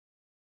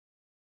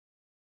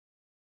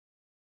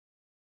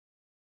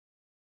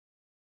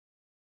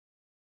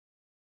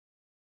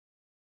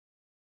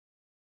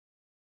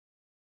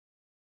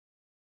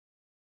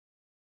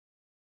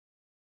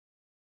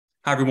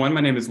Hi, everyone. My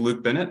name is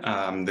Luke Bennett.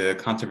 I'm the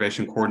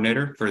Conservation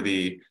Coordinator for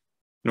the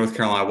North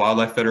Carolina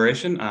Wildlife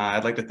Federation.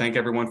 I'd like to thank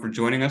everyone for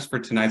joining us for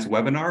tonight's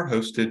webinar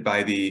hosted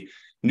by the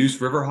Neuse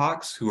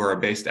Riverhawks, who are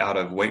based out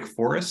of Wake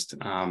Forest.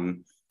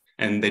 And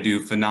they do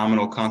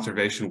phenomenal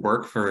conservation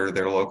work for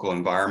their local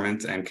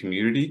environment and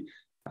community.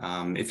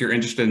 If you're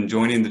interested in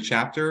joining the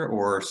chapter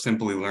or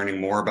simply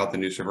learning more about the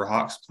Neuse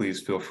Riverhawks,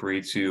 please feel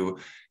free to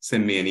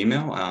send me an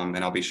email and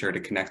I'll be sure to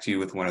connect you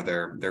with one of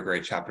their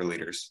great chapter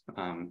leaders.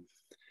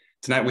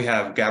 Tonight we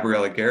have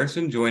Gabriela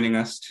Garrison joining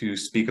us to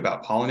speak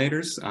about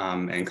pollinators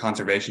and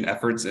conservation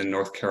efforts in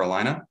North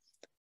Carolina.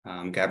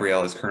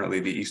 Gabriela is currently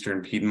the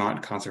Eastern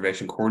Piedmont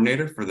Conservation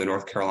Coordinator for the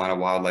North Carolina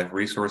Wildlife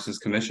Resources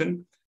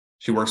Commission.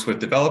 She works with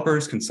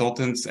developers,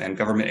 consultants, and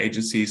government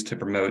agencies to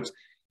promote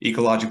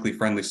ecologically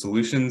friendly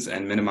solutions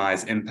and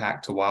minimize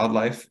impact to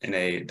wildlife in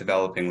a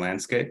developing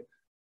landscape.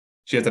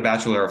 She has a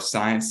Bachelor of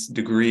Science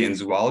degree in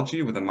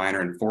Zoology with a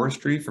minor in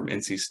Forestry from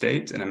NC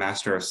State and a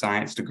Master of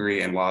Science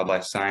degree in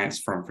Wildlife Science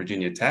from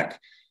Virginia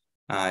Tech.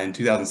 In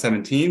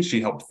 2017,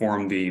 she helped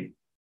form the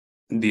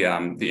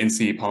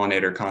NC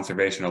Pollinator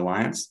Conservation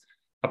Alliance,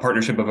 a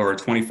partnership of over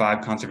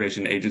 25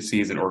 conservation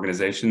agencies and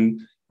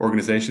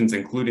organizations,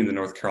 including the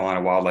North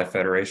Carolina Wildlife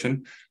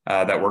Federation,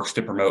 that works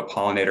to promote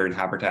pollinator and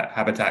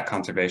habitat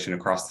conservation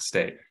across the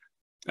state.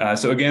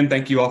 So again,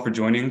 thank you all for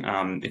joining.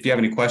 If you have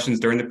any questions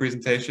during the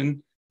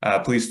presentation,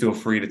 please feel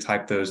free to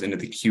type those into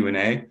the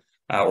Q&A,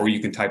 or you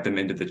can type them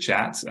into the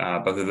chat.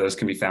 Both of those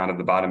can be found at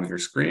the bottom of your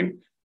screen.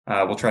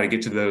 We'll try to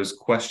get to those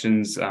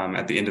questions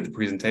at the end of the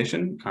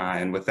presentation.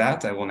 And with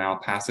that, I will now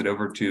pass it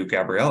over to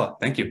Gabriela.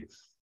 Thank you.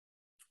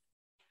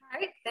 All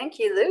right, thank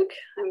you, Luke.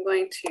 I'm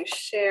going to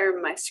share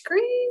my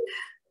screen.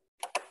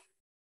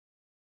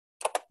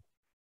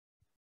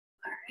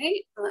 All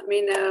right, let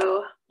me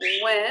know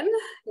when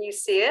you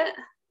see it.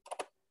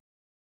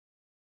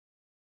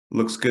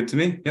 Looks good to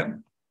me. Yep.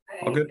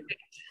 All good.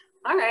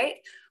 All right.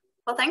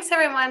 Well, thanks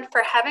everyone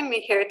for having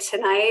me here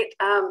tonight.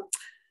 I'm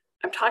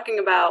talking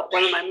about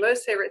one of my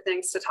most favorite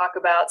things to talk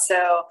about.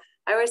 So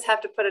I always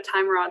have to put a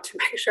timer on to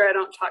make sure I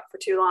don't talk for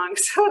too long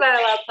so that I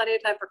allow plenty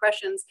of time for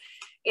questions.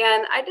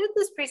 And I did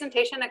this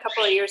presentation a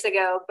couple of years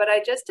ago, but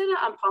I just did it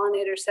on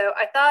pollinators. So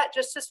I thought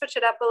just to switch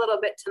it up a little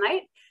bit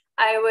tonight,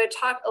 I would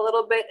talk a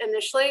little bit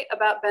initially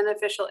about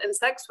beneficial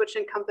insects, which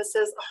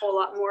encompasses a whole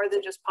lot more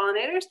than just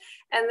pollinators,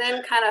 and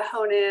then kind of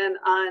hone in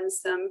on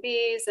some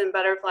bees and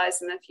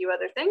butterflies and a few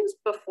other things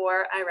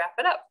before I wrap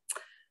it up.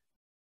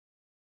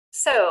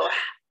 So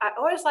I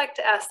always like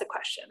to ask the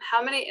question,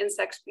 how many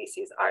insect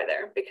species are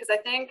there? Because I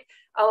think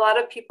a lot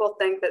of people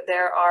think that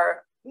there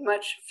are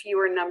much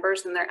fewer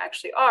numbers than there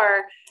actually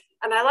are.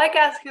 And I like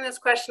asking this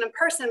question in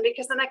person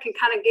because then I can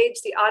kind of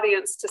gauge the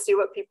audience to see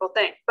what people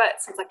think. But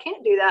since I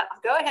can't do that,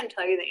 I'll go ahead and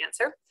tell you the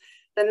answer.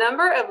 The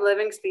number of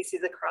living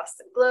species across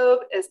the globe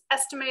is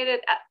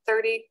estimated at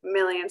 30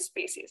 million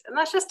species. And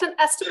that's just an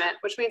estimate,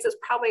 which means it's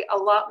probably a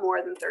lot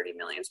more than 30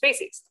 million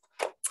species.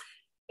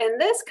 In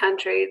this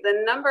country,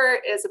 the number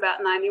is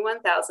about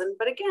 91,000,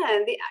 but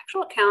again, the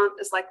actual count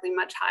is likely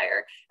much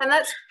higher. And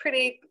that's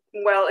pretty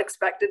well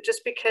expected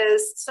just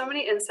because so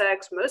many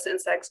insects, most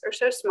insects are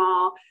so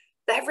small.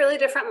 They have really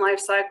different life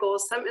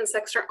cycles. Some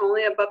insects are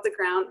only above the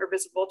ground or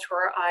visible to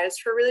our eyes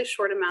for a really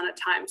short amount of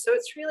time. So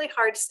it's really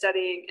hard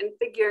studying and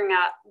figuring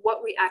out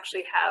what we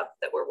actually have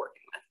that we're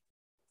working with.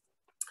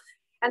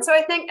 And so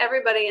I think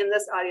everybody in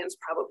this audience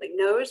probably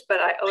knows, but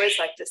I always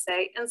like to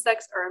say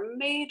insects are a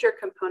major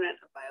component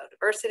of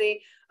biodiversity.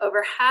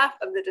 Over half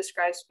of the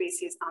described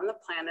species on the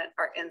planet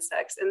are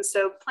insects. And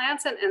so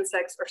plants and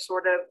insects are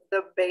sort of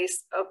the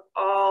base of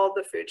all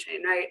the food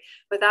chain, right?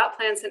 Without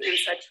plants and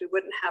insects, we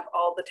wouldn't have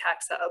all the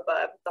taxa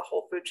above, the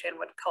whole food chain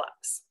would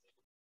collapse.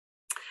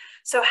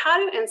 So how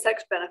do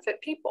insects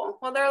benefit people?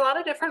 Well, there are a lot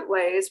of different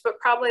ways, but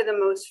probably the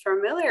most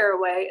familiar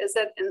way is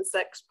that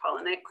insects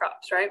pollinate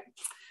crops, right?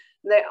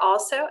 They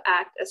also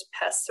act as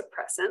pest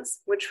suppressants,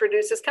 which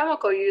reduces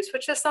chemical use,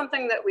 which is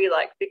something that we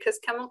like because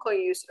chemical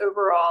use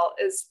overall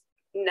is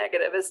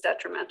negative, is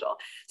detrimental.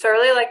 So I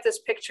really like this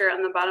picture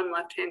on the bottom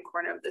left-hand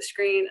corner of the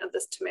screen of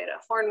this tomato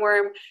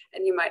hornworm.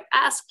 And you might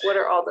ask, what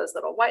are all those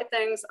little white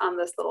things on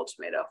this little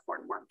tomato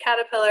hornworm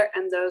caterpillar?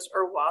 And those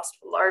are wasp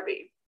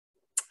larvae.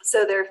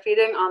 So they're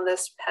feeding on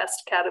this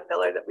pest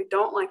caterpillar that we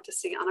don't like to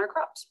see on our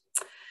crops.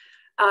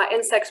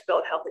 Insects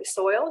build healthy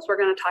soils. We're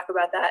going to talk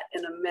about that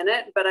in a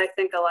minute, but I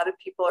think a lot of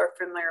people are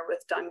familiar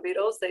with dung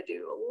beetles. They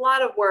do a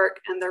lot of work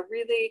and they're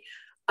really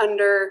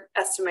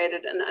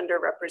underestimated and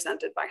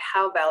underrepresented by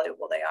how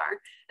valuable they are.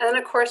 And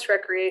then of course,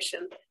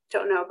 recreation.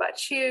 Don't know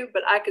about you,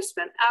 but I could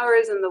spend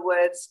hours in the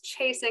woods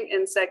chasing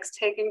insects,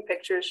 taking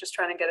pictures, just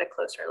trying to get a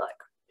closer look.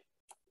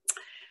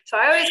 So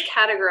I always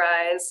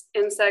categorize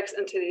insects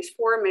into these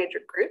four major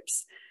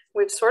groups.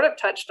 We've sort of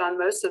touched on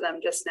most of them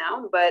just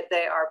now, but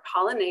they are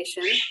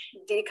pollination,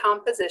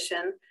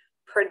 decomposition,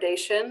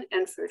 predation,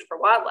 and food for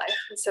wildlife.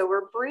 And so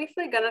we're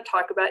briefly going to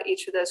talk about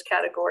each of those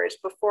categories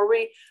before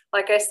we,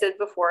 like I said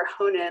before,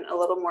 hone in a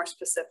little more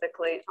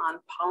specifically on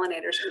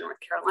pollinators in North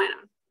Carolina.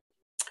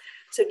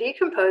 So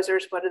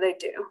decomposers, what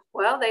do?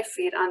 Well, they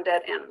feed on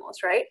dead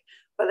animals, right?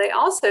 but they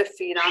also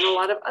feed on a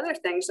lot of other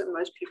things that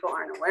most people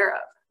aren't aware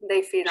of.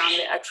 They feed on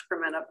the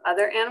excrement of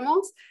other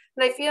animals.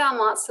 And they feed on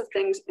lots of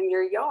things in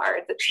your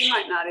yard that you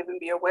might not even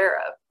be aware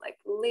of, like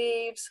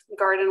leaves,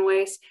 garden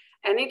waste,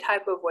 any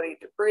type of woody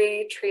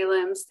debris, tree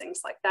limbs,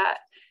 things like that.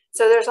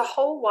 So there's a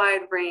whole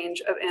wide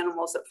range of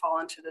animals that fall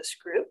into this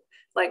group,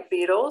 like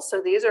beetles.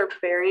 So these are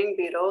burying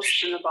beetles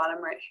in the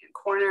bottom right-hand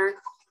corner.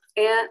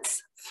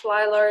 Ants,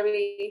 fly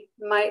larvae,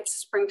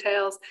 mites,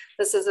 springtails.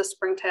 This is a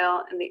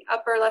springtail in the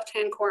upper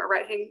left-hand corner,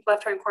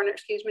 left-hand corner,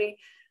 excuse me.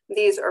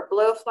 These are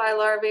blowfly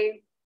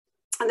larvae.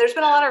 And there's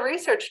been a lot of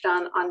research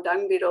done on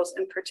dung beetles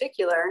in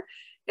particular,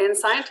 and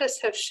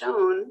scientists have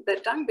shown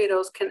that dung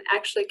beetles can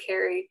actually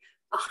carry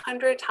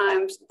 100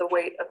 times the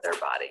weight of their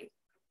body.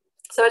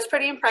 So it's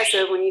pretty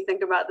impressive when you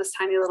think about this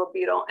tiny little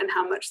beetle and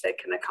how much they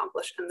can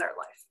accomplish in their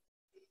life.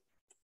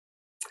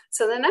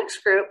 So the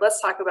next group,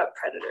 let's talk about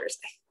predators.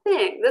 I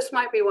think this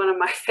might be one of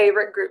my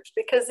favorite groups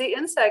because the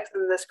insects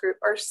in this group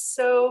are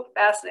so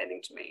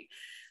fascinating to me.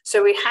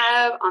 So we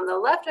have on the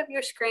left of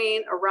your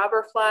screen a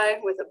robber fly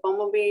with a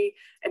bumblebee.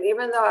 And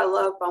even though I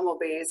love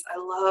bumblebees, I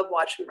love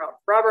watching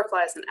robber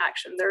flies in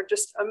action. They're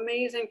just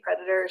amazing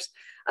predators.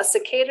 A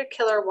cicada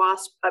killer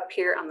wasp up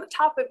here on the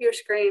top of your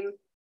screen.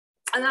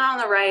 And then on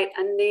the right,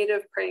 a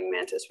native praying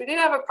mantis. We do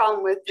have a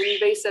problem with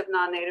invasive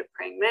non-native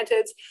praying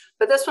mantids,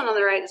 but this one on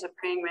the right is a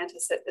praying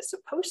mantis that is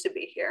supposed to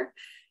be here.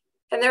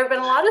 And there have been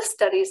a lot of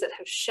studies that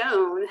have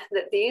shown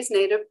that these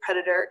native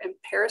predator and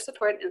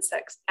parasitoid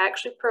insects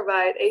actually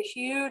provide a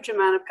huge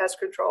amount of pest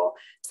control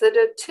to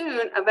the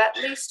tune of at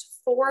least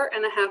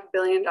 $4.5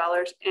 billion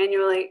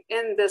annually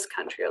in this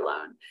country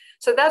alone.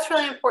 So that's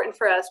really important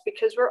for us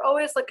because we're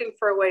always looking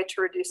for a way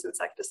to reduce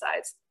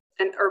insecticides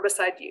and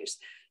herbicide use.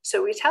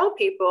 So we tell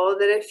people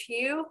that if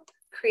you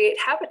create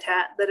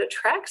habitat that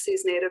attracts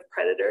these native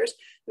predators,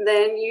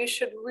 then you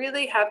should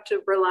really have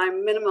to rely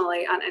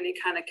minimally on any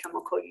kind of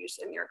chemical use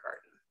in your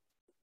garden.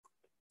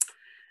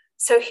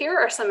 So here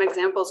are some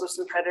examples of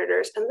some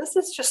predators, and this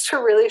is just a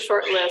really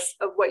short list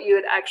of what you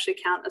would actually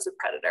count as a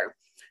predator.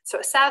 So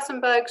assassin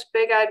bugs,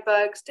 big-eyed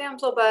bugs,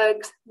 damsel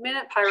bugs,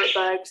 minute pirate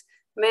bugs,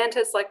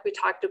 mantis like we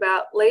talked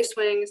about,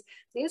 lacewings.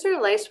 These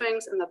are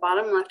lacewings in the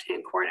bottom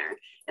left-hand corner.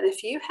 And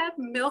if you have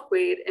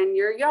milkweed in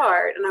your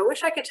yard, and I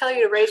wish I could tell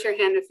you to raise your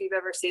hand if you've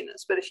ever seen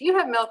this, but if you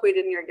have milkweed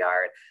in your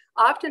yard,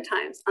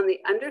 oftentimes on the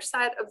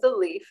underside of the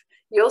leaf,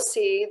 you'll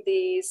see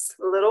these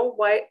little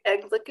white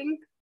egg-licking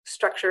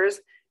structures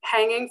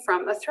hanging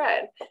from a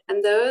thread.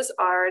 And those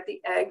are the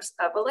eggs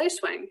of a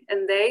lacewing.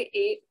 And they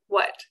eat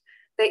what?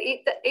 They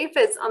eat the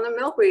aphids on the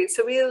milkweed.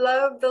 So we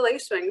love the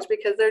lacewings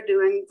because they're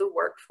doing the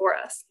work for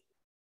us.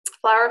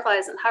 Flower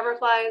flies and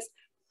hoverflies.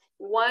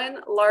 One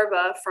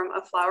larva from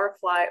a flower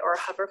fly or a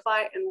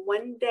hoverfly in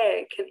one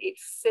day can eat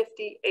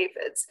 50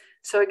 aphids.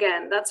 So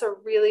again, that's a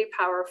really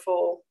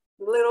powerful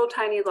little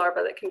tiny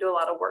larva that can do a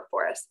lot of work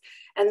for us.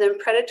 And then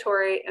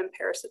predatory and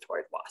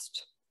parasitoid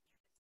wasps.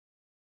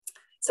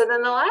 So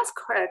then the last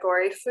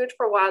category, food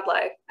for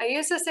wildlife. I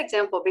use this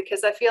example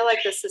because I feel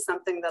like this is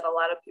something that a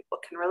lot of people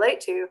can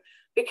relate to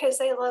because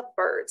they love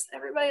birds.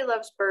 Everybody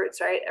loves birds,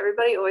 right?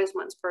 Everybody always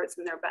wants birds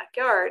in their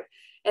backyard.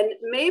 And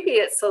maybe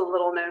it's a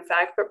little known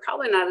fact, but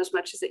probably not as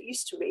much as it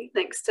used to be,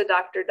 thanks to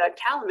Dr. Doug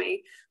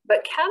Calamy.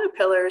 But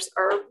caterpillars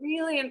are a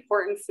really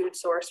important food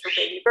source for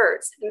baby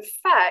birds. In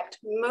fact,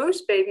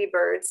 most baby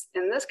birds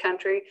in this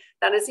country,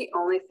 that is the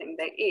only thing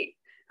they eat.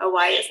 Now,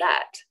 why is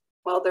that?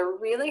 Well, they're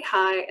really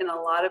high in a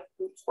lot of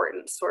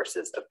important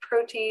sources of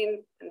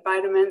protein and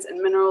vitamins and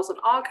minerals and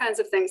all kinds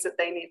of things that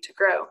they need to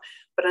grow.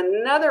 But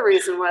another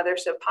reason why they're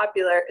so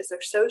popular is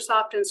they're so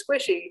soft and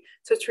squishy.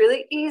 So it's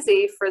really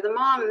easy for the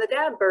mom and the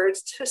dad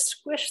birds to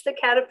squish the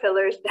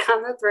caterpillars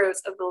down the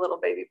throats of the little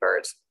baby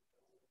birds.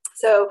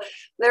 So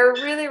they're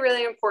really,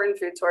 really important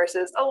food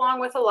sources,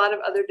 along with a lot of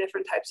other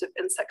different types of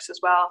insects as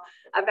well.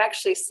 I've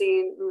actually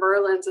seen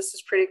merlins, this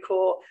is pretty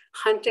cool,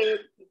 hunting,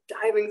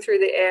 diving through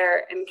the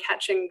air and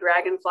catching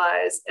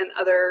dragonflies and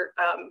other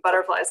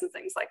butterflies and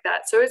things like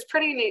that. So it's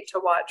pretty neat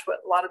to watch what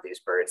a lot of these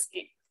birds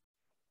eat.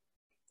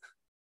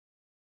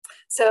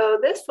 So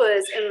this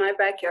was in my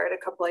backyard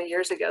a couple of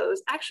years ago. It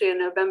was actually a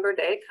November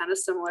day, kind of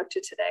similar to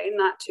today,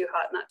 not too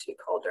hot, not too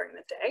cold during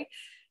the day.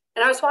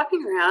 And I was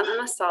walking around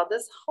and I saw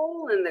this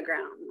hole in the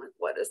ground. I'm like,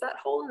 what is that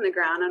hole in the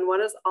ground? And what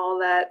is all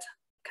that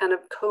kind of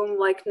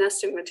comb-like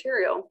nesting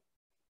material?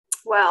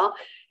 Well,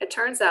 it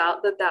turns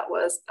out that that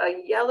was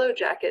a yellow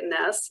jacket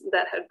nest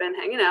that had been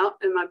hanging out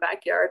in my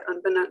backyard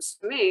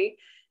unbeknownst to me,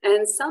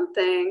 and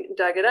something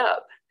dug it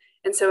up.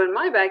 And so in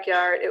my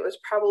backyard, it was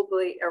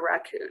probably a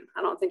raccoon.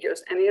 I don't think it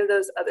was any of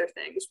those other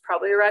things,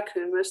 probably a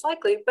raccoon most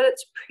likely, but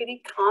it's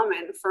pretty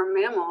common for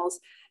mammals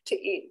to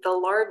eat the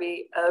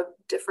larvae of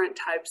different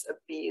types of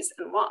bees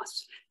and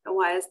wasps. And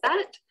why is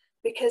that?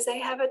 Because they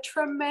have a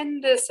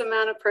tremendous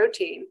amount of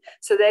protein.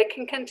 So they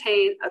can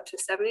contain up to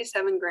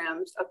 77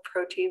 grams of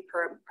protein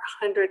per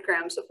 100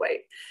 grams of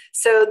weight.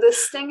 So the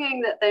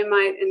stinging that they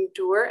might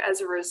endure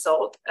as a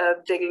result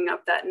of digging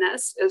up that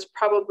nest is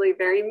probably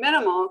very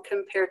minimal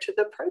compared to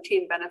the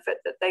protein benefit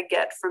that they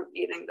get from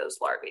eating those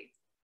larvae.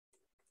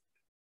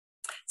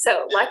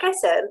 So like I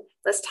said,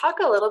 let's talk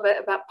a little bit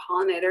about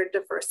pollinator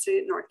diversity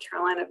in North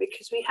Carolina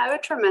because we have a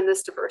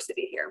tremendous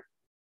diversity here.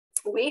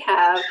 We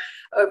have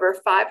over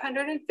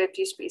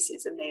 550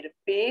 species of native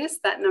bees.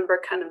 That number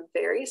kind of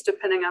varies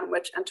depending on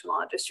which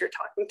entomologist you're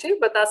talking to,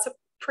 but that's a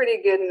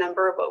pretty good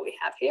number of what we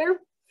have here.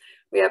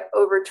 We have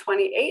over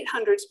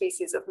 2,800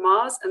 species of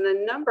moths, and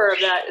the number of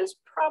that is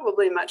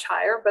probably much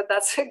higher, but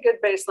that's a good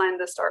baseline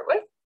to start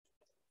with.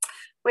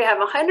 We have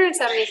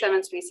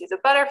 177 species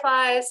of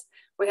butterflies.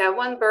 We have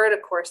one bird,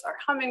 of course, our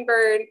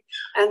hummingbird,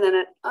 and then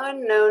an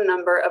unknown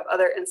number of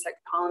other insect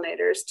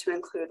pollinators to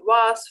include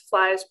wasps,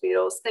 flies,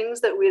 beetles,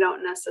 things that we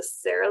don't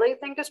necessarily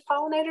think as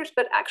pollinators,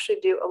 but actually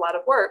do a lot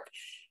of work.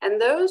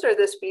 And those are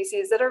the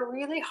species that are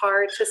really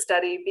hard to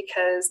study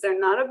because they're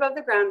not above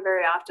the ground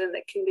very often.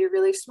 They can be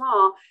really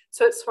small,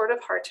 so it's sort of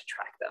hard to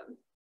track them.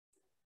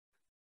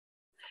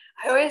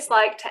 I always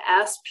like to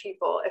ask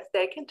people if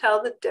they can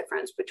tell the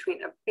difference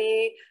between a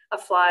bee, a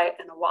fly,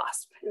 and a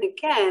wasp. And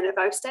again, if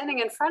I was standing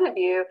in front of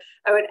you,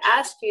 I would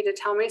ask you to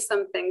tell me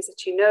some things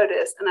that you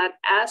notice, and I'd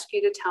ask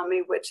you to tell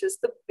me which is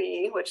the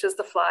bee, which is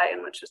the fly,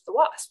 and which is the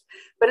wasp.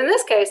 But in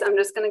this case, I'm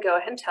just going to go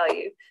ahead and tell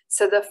you.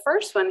 So the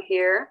first one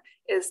here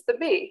is the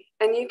bee.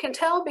 And you can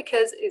tell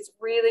because it's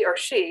really, or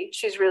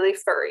she's really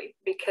furry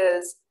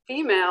because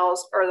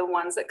females are the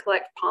ones that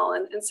collect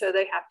pollen. And so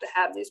they have to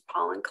have these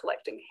pollen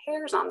collecting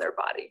hairs on their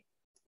body.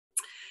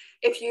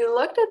 If you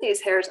looked at these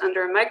hairs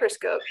under a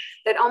microscope,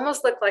 they'd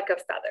almost look like a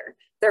feather.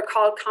 They're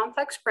called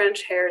complex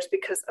branch hairs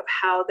because of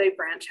how they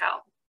branch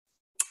out.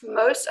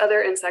 Most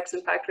other insects,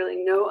 in fact,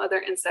 really no other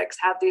insects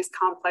have these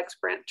complex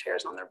branch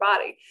hairs on their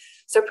body.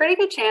 So pretty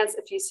good chance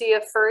if you see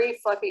a furry,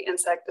 fluffy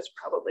insect, it's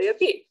probably a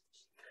bee.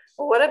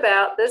 Well, what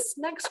about this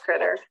next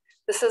critter?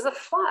 This is a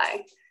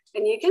fly.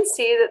 And you can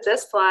see that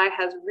this fly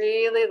has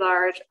really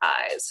large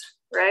eyes,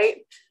 right?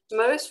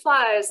 Most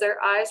flies,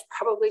 their eyes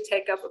probably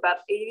take up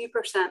about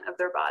 80% of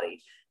their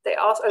body.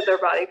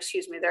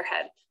 Their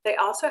head. They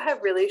also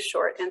have really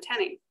short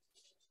antennae.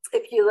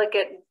 If you look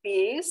at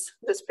bees,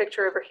 this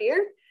picture over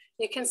here,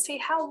 you can see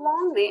how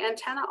long the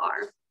antennae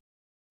are.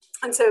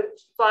 And so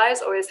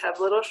flies always have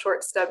little,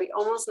 short, stubby,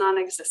 almost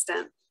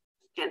non-existent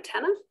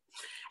antennae.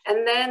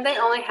 And then they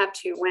only have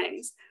 2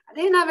 wings. I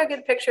didn't have a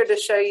good picture to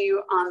show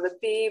you on the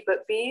bee,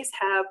 but bees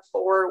have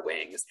 4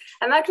 wings.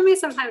 And that can be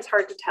sometimes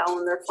hard to tell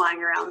when they're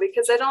flying around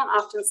because they don't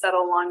often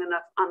settle long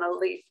enough on a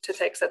leaf to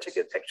take such a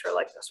good picture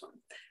like this one.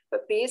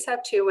 But bees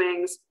have 2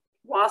 wings,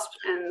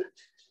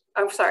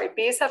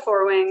 bees have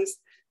 4 wings,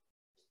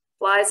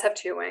 flies have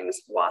 2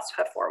 wings, wasps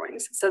have 4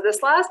 wings. So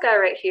this last guy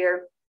right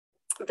here,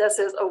 this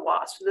is a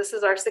wasp. This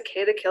is our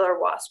cicada killer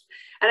wasp.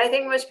 And I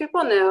think most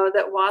people know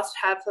that wasps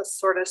have a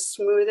sort of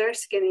smoother,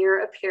 skinnier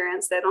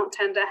appearance. They don't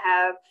tend to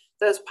have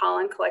those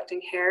pollen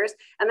collecting hairs.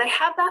 And they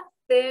have that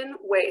thin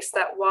waist,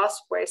 that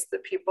wasp waist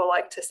that people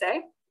like to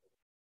say.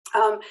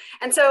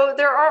 And so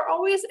there are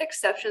always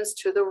exceptions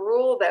to the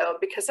rule though,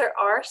 because there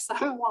are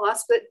some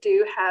wasps that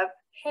do have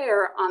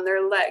hair on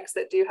their legs,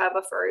 that do have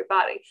a furry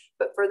body.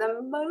 But for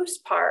the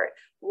most part,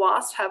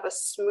 wasps have a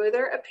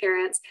smoother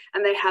appearance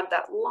and they have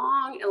that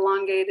long,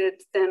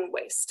 elongated, thin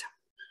waist.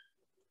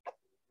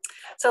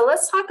 So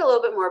let's talk a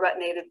little bit more about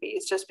native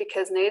bees, just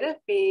because native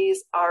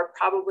bees are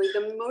probably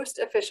the most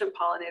efficient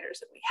pollinators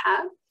that we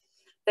have.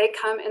 They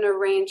come in a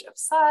range of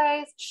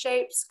size,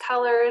 shapes,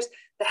 colors.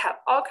 They have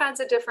all kinds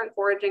of different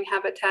foraging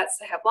habitats.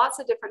 They have lots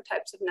of different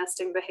types of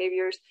nesting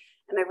behaviors.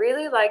 And I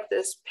really like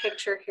this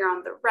picture here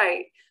on the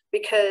right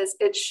because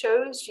it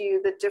shows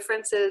you the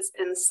differences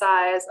in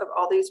size of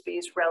all these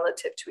bees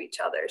relative to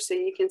each other. So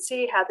you can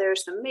see how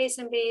there's some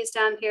mason bees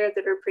down here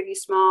that are pretty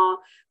small.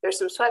 There's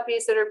some sweat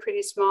bees that are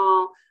pretty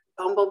small.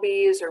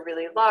 Bumblebees are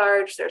really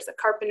large. There's a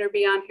carpenter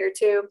bee on here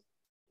too.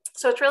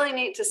 So it's really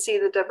neat to see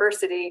the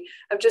diversity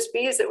of just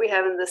bees that we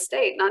have in the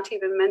state, not to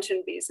even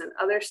mention bees in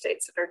other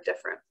states that are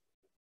different.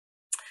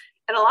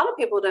 And a lot of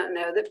people don't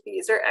know that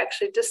bees are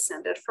actually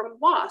descended from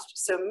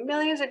wasps. So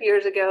millions of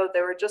years ago,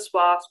 they were just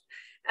wasps.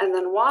 And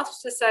then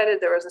wasps decided,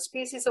 there was a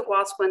species of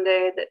wasp one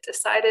day that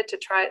decided to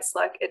try its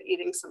luck at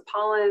eating some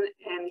pollen,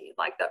 and he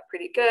liked that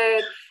pretty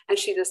good. And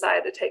she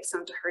decided to take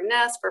some to her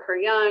nest for her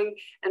young.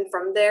 And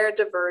from there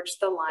diverged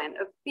the line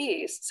of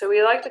bees. So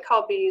we like to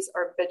call bees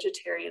our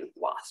vegetarian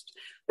wasps,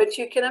 but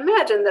you can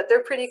imagine that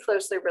they're pretty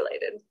closely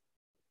related.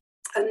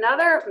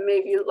 Another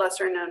maybe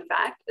lesser known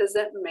fact is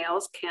that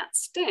males can't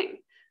sting.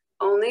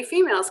 Only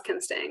females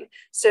can sting.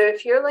 So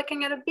if you're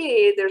looking at a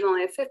bee, there's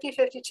only a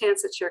 50-50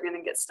 chance that you're going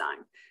to get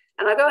stung.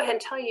 And I'll go ahead and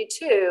tell you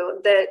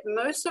too that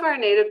most of our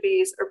native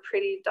bees are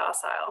pretty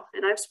docile.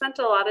 And I've spent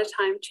a lot of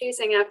time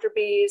chasing after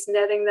bees,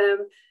 netting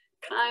them,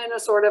 kind of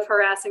sort of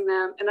harassing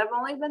them. And I've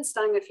only been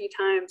stung a few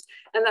times.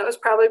 And that was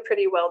probably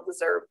pretty well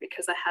deserved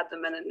because I had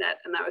them in a net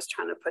and I was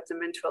trying to put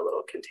them into a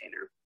little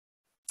container.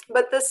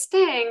 But the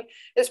sting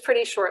is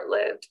pretty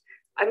short-lived.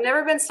 I've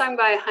never been stung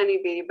by a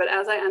honeybee, but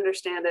as I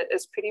understand it,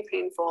 it's pretty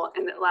painful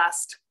and it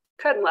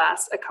could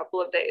last a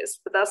couple of days.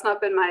 But that's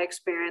not been my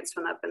experience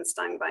when I've been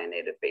stung by a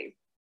native bee.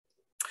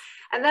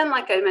 And then,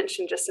 like I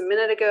mentioned just a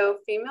minute ago,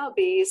 female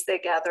bees, they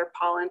gather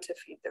pollen to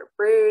feed their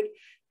brood.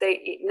 They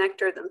eat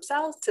nectar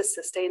themselves to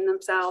sustain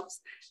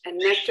themselves, and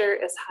nectar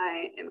is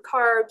high in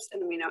carbs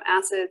and amino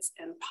acids,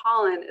 and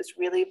pollen is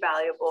really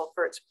valuable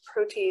for its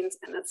proteins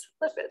and its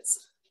lipids.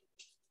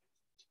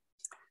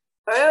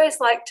 I always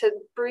like to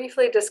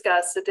briefly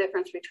discuss the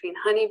difference between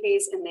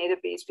honeybees and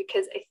native bees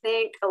because I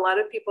think a lot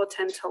of people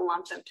tend to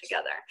lump them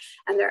together,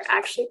 and they're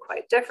actually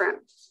quite different.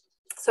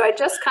 So I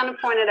just kind of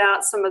pointed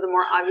out some of the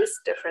more obvious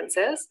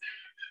differences.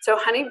 So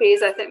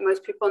honeybees, I think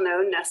most people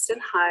know, nest in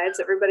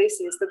hives. Everybody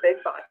sees the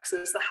big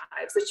boxes, the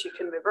hives that you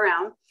can move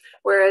around.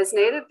 Whereas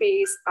native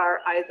bees are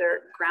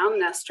either ground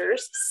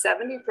nesters.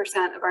 70%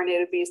 of our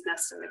native bees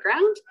nest in the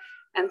ground,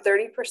 and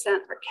 30%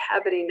 are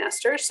cavity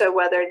nesters. So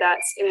whether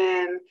that's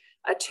in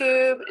a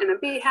tube in a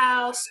bee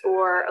house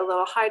or a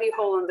little hidey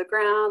hole in the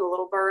ground, a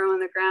little burrow in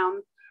the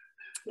ground,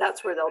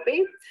 that's where they'll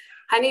be.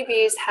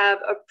 Honeybees have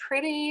a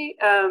pretty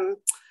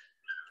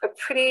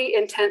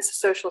intense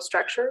social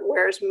structure,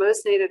 whereas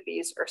most native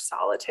bees are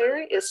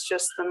solitary. It's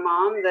just the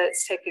mom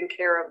that's taking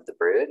care of the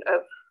brood,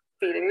 of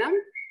feeding them.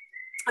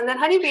 And then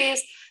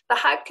honeybees, the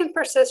hive can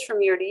persist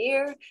from year to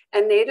year,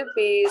 and native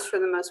bees, for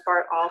the most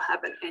part, all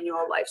have an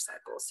annual life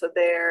cycle. So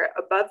they're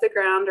above the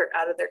ground or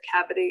out of their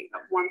cavity at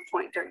one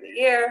point during the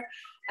year,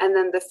 and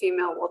then the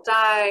female will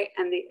die,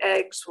 and the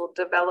eggs will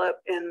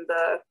develop in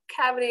the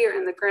cavity or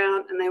in the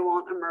ground, and they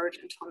won't emerge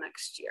until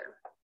next year.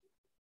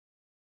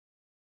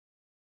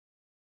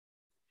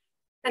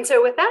 And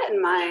so with that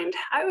in mind,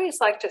 I always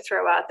like to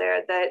throw out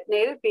there that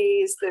native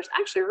bees, there's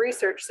actually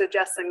research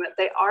suggesting that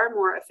they are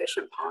more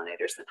efficient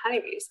pollinators than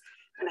honeybees.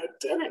 And I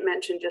didn't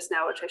mention just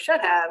now, which I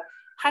should have,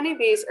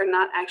 honeybees are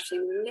not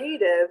actually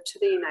native to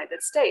the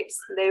United States.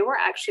 They were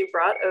actually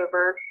brought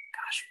over,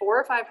 400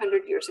 or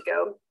 500 years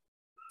ago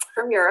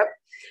from Europe.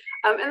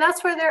 And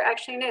that's where they're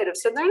actually native.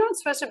 So they're not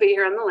supposed to be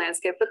here on the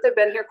landscape, but they've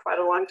been here quite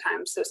a long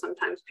time. So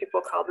sometimes people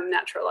call them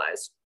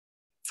naturalized.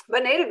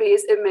 But native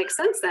bees, it makes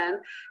sense then,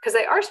 because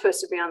they are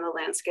supposed to be on the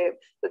landscape,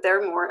 that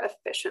they're more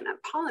efficient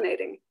at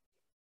pollinating.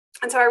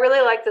 And so I really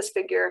like this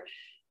figure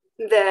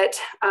that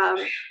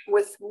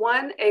with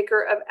 1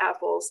 acre of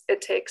apples,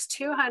 it takes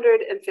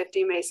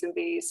 250 mason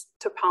bees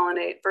to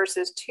pollinate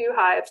versus 2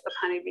 hives of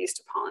honeybees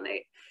to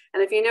pollinate.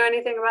 And if you know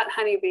anything about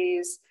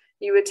honeybees,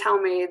 you would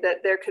tell me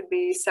that there could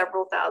be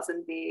several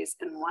thousand bees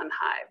in 1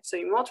 hive. So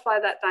you multiply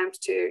that times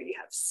 2, you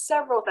have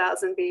several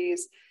thousand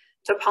bees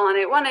to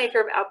pollinate 1 acre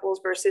of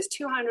apples versus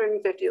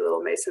 250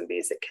 little mason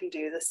bees that can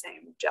do the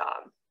same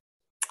job.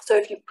 So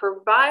if you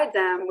provide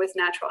them with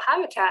natural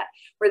habitat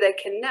where they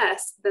can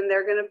nest, then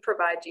they're going to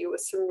provide you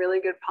with some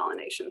really good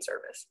pollination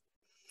service.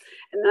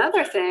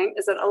 Another thing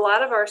is that a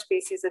lot of our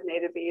species of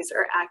native bees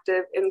are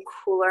active in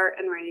cooler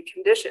and rainy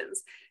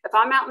conditions. If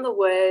I'm out in the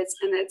woods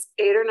and it's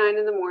 8 or 9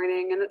 in the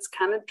morning and it's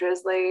kind of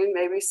drizzling,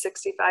 maybe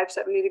 65,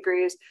 70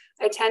 degrees,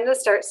 I tend to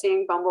start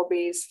seeing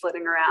bumblebees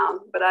flitting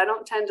around, but I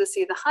don't tend to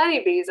see the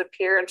honeybees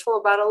appear until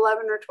about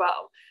 11 or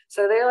 12.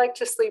 So they like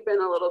to sleep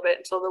in a little bit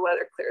until the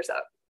weather clears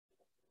up.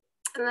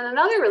 And then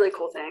another really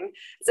cool thing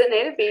is that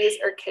native bees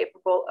are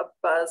capable of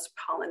buzz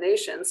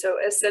pollination. So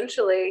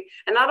essentially,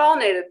 and not all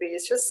native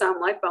bees, just some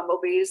like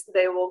bumblebees,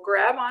 they will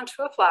grab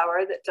onto a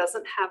flower that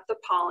doesn't have the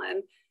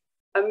pollen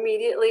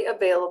immediately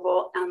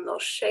available, and they'll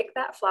shake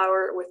that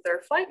flower with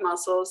their flight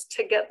muscles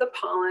to get the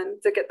pollen,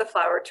 to get the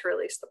flower to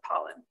release the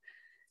pollen.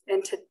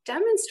 And to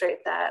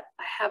demonstrate that,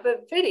 I have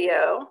a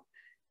video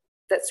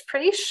that's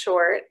pretty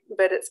short,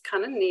 but it's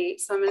kind of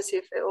neat. So I'm going to see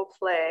if it will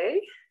play.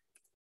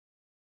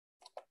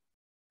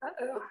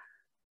 Uh-oh,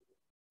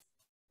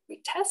 we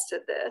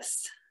tested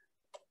this.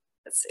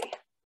 Let's see.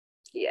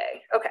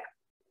 Yay, okay.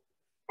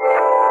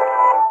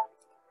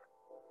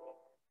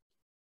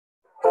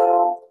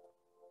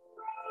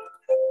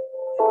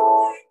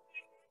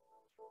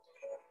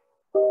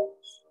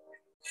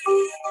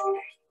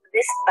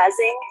 This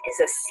buzzing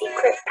is a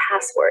secret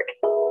password,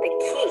 the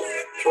key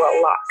to a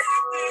lock.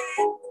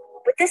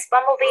 What this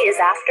bumblebee is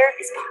after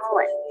is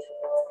pollen.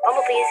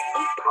 Bumblebees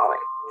eat pollen.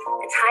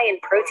 It's high in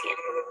protein.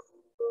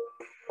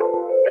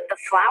 But the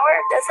flower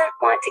doesn't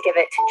want to give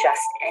it to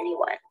just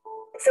anyone,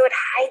 so it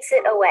hides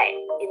it away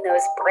in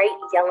those bright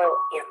yellow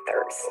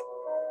anthers.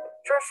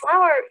 For a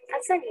flower,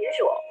 that's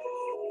unusual.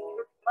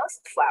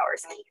 Most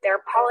flowers keep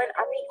their pollen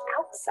on the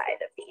outside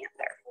of the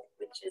anther,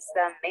 which is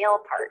the male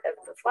part of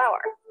the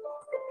flower.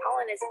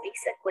 Pollen is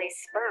basically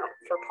sperm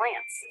for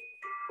plants.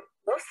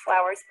 Most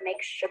flowers make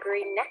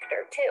sugary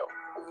nectar too.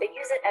 They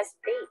use it as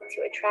bait to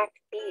attract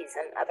bees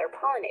and other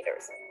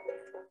pollinators,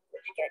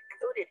 which get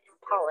coated in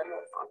pollen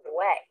along the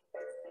way.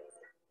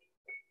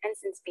 And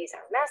since bees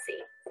are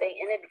messy, they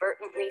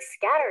inadvertently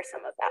scatter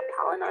some of that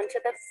pollen onto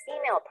the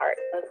female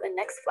part of the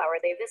next flower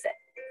they visit.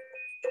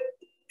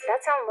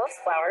 That's how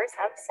most flowers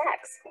have sex.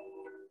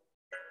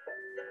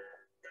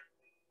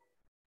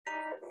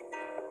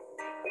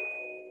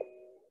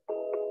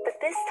 But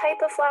this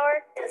type of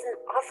flower doesn't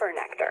offer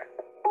nectar.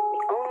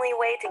 The only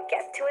way to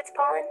get to its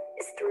pollen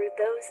is through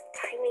those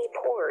tiny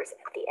pores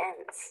at the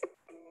ends.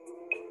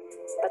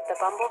 But the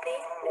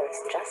bumblebee knows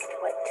just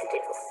what to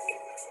do.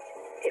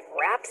 It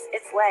wraps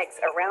its legs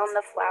around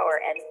the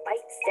flower and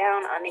bites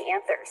down on the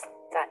anthers,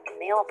 that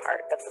male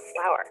part of the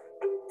flower.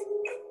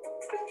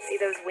 See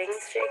those wings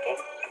shaking?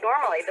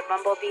 Normally, the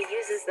bumblebee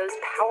uses those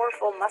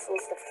powerful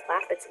muscles to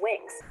flap its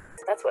wings.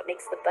 That's what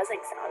makes the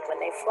buzzing sound when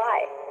they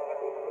fly.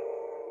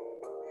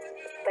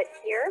 But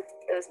here,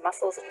 those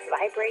muscles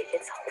vibrate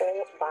its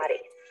whole body,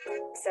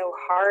 so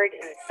hard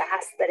and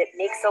fast that it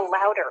makes a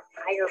louder,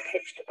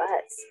 higher-pitched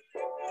buzz.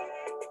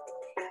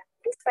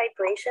 This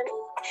vibration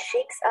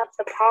shakes up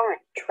the pollen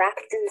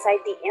trapped inside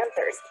the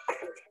anthers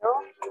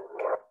until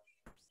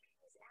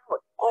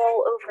out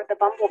all over the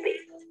bumblebee.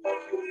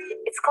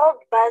 It's called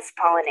buzz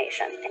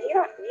pollination, and you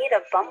don't need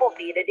a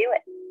bumblebee to do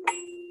it.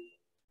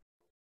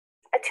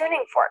 A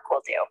tuning fork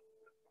will do.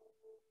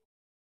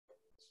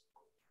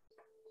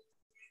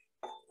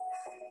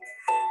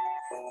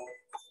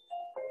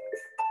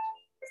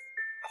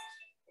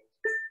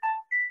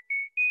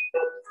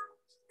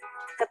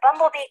 The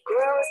bumblebee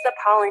grooves the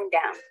pollen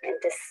down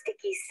into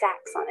sticky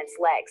sacs on its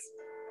legs,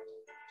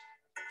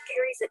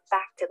 carries it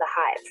back to the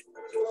hive.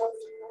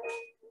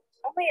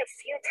 Only a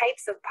few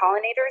types of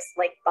pollinators,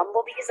 like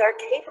bumblebees, are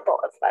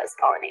capable of buzz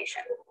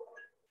pollination.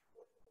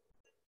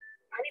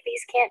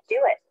 Honeybees can't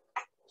do it.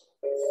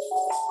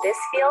 This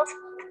field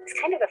is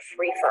kind of a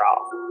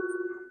free-for-all.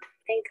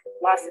 Think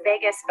Las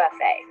Vegas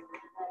buffet.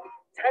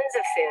 Tons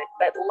of food,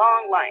 but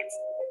long lines,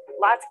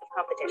 lots of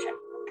competition.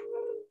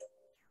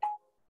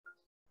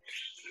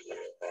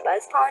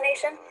 Buzz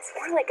pollination is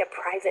more like a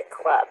private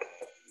club.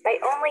 By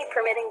only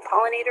permitting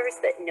pollinators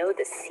that know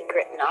the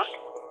secret knock,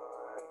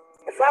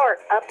 the flower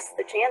ups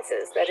the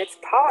chances that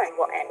its pollen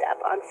will end up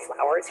on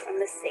flowers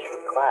from the same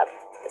club,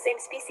 the same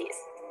species.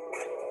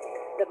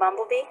 The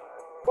bumblebee?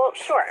 Well,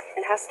 sure,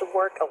 it has to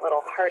work a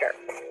little harder,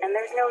 and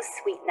there's no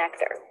sweet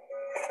nectar.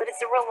 But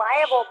it's a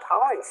reliable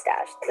pollen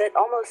stash that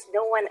almost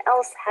no one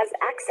else has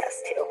access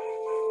to.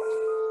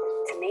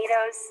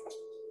 Tomatoes,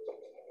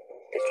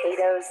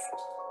 potatoes,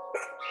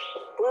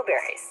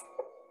 blueberries.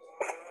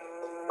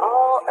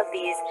 All of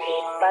these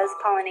need buzz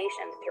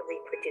pollination to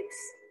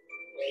reproduce.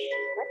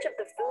 Much of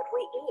the food we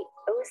eat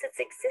owes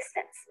its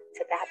existence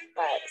to that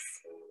buzz.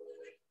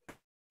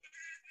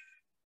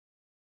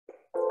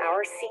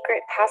 Our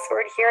secret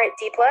password here at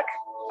Deep Look,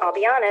 I'll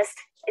be honest,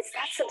 it's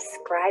that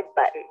subscribe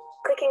button.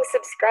 Clicking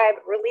subscribe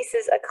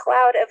releases a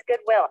cloud of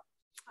goodwill.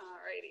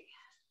 Alrighty.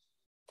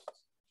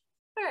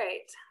 All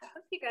right, I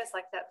hope you guys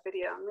like that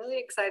video. I'm really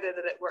excited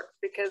that it worked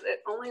because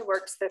it only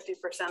works 50%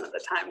 of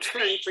the time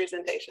during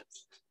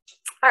presentations.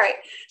 All right,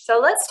 so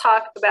let's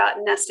talk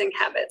about nesting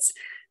habits.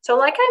 So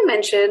like I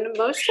mentioned,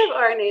 most of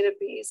our native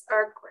bees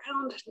are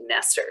ground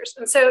nesters.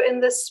 And so in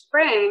the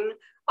spring,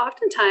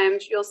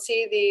 oftentimes you'll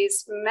see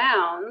these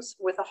mounds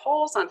with the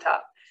holes on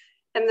top.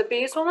 And the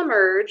bees will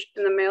emerge,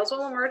 and the males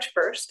will emerge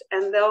first,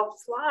 and they'll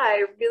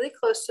fly really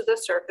close to the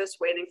surface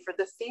waiting for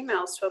the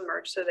females to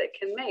emerge so they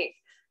can mate.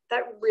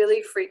 That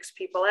really freaks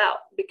people out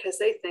because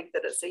they think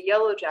that it's a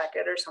yellow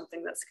jacket or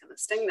something that's going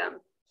to sting them.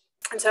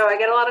 And so I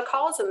get a lot of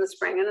calls in the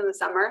spring and in the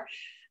summer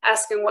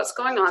asking what's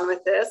going on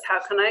with this. How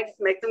can I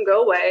make them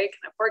go away?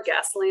 Can I pour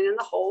gasoline in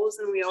the holes?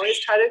 And we always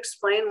try to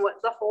explain what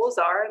the holes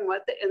are and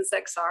what the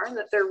insects are and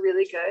that they're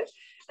really good.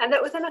 And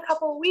that within a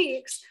couple of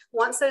weeks,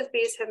 once those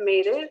bees have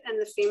mated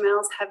and the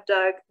females have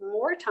dug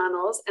more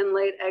tunnels and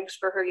laid eggs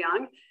for her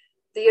young,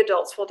 the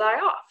adults will die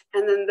off.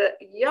 And then the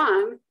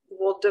young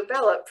will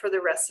develop for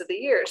the rest of the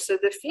year. So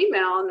the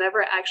female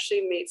never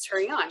actually mates her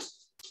young.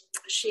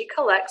 She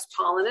collects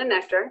pollen and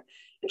nectar,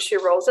 and she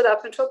rolls it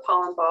up into a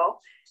pollen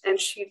ball, and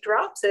she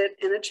drops it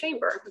in a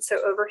chamber. And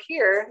so over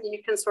here,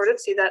 you can sort of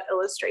see that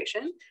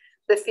illustration.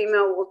 The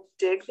female will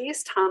dig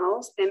these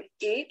tunnels, and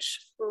each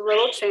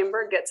little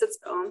chamber gets its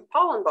own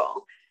pollen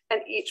ball,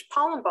 and each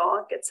pollen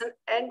ball gets an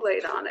egg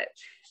laid on it.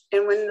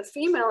 And when the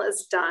female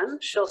is done,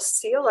 she'll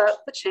seal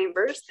up the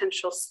chambers, and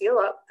she'll seal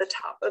up the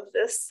top of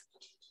this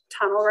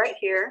tunnel right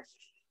here,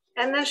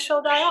 and then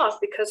she'll die off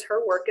because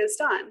her work is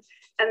done.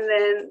 And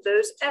then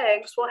those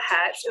eggs will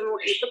hatch and will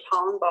eat the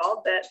pollen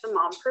ball that the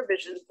mom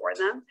provisioned for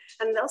them,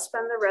 and they'll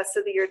spend the rest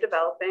of the year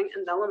developing,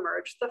 and they'll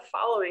emerge the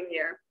following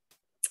year.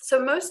 So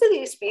most of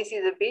these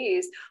species of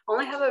bees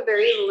only have a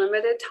very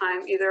limited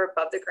time either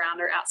above the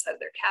ground or outside of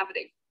their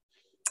cavity.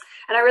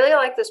 And I really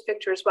like this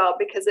picture as well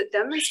because it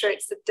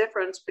demonstrates the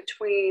difference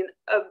between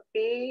a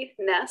bee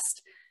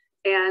nest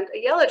and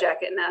a yellow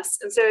jacket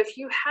nest. And so if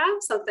you have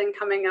something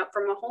coming up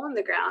from a hole in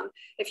the ground,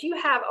 if you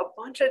have a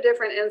bunch of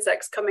different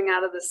insects coming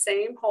out of the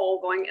same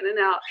hole going in and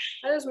out,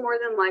 that is more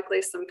than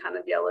likely some kind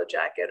of yellow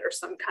jacket or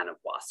some kind of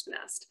wasp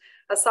nest.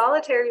 A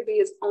solitary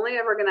bee is only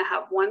ever going to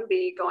have one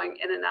bee going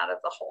in and out of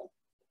the hole.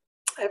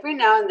 Every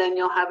now and then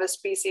you'll have a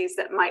species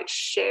that might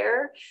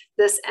share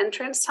this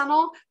entrance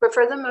tunnel, but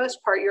for the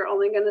most part, you're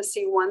only going to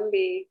see one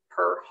bee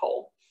per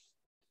hole.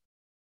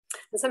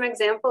 And some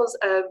examples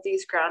of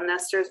these ground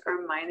nesters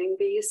are mining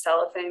bees,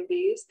 cellophane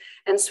bees,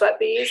 and sweat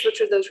bees, which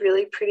are those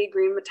really pretty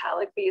green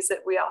metallic bees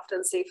that we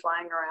often see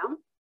flying around.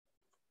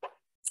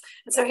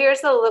 And so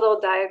here's the little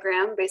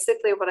diagram,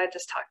 basically what I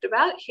just talked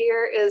about.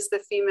 Here is the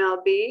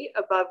female bee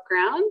above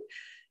ground.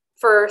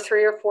 For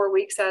 3 or 4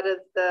 weeks out of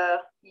the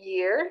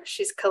year,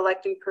 she's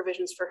collecting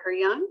provisions for her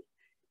young.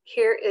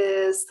 Here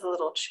is the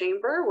little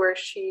chamber where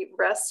she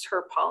rests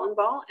her pollen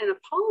ball, and a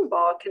pollen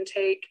ball can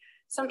take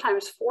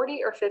sometimes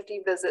 40 or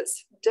 50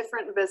 visits,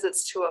 different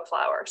visits to a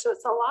flower. So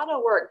it's a lot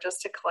of work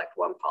just to collect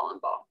one pollen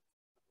ball.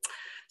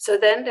 So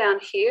then down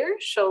here,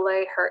 she'll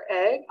lay her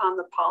egg on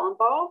the pollen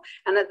ball.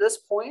 And at this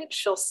point,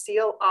 she'll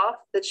seal off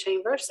the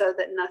chamber so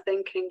that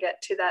nothing can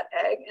get to that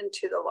egg and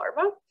to the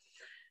larva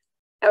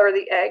or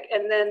the egg.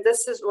 And then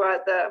this is where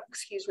the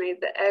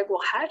egg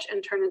will hatch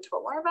and turn into a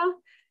larva.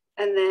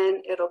 And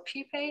then it'll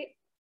pupate.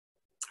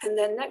 And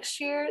then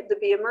next year, the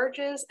bee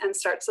emerges and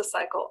starts the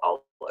cycle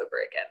all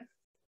over again.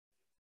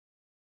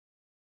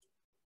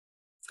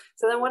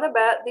 So then what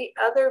about the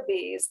other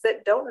bees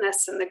that don't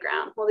nest in the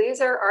ground? Well,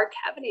 these are our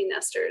cavity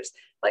nesters,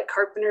 like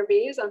carpenter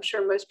bees. I'm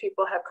sure most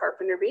people have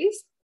carpenter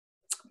bees,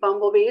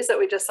 bumblebees that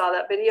we just saw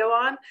that video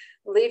on,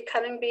 leaf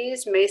cutting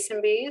bees,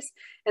 mason bees.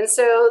 And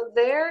so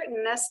their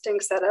nesting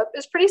setup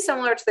is pretty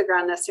similar to the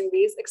ground nesting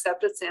bees,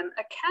 except it's in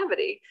a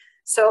cavity.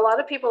 So a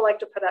lot of people like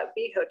to put out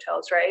bee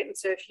hotels, right? And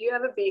so if you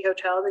have a bee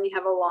hotel, then you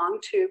have a long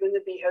tube in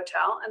the bee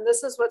hotel, and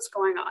this is what's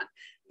going on.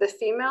 The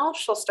female,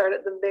 she'll start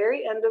at the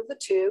very end of the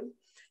tube,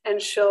 and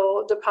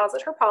she'll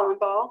deposit her pollen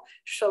ball,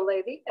 she'll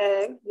lay the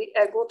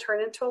egg will turn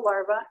into a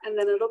larva, and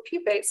then it'll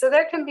pupate. So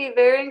there can be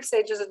varying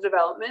stages of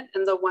development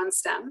in the one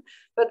stem,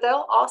 but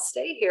they'll all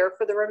stay here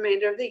for the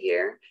remainder of the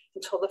year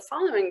until the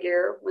following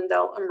year when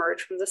they'll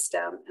emerge from the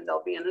stem and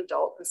they'll be an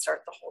adult and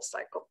start the whole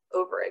cycle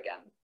over again.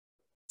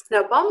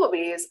 Now,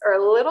 bumblebees are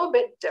a little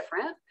bit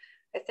different.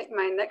 I think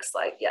my next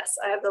slide, yes,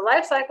 I have the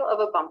life cycle of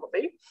a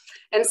bumblebee.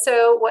 And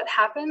so what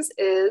happens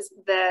is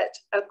that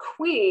a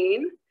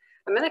queen,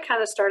 I'm going to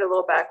kind of start a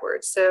little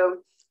backwards. So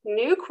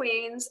new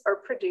queens are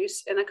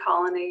produced in a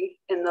colony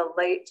in the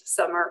late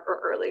summer or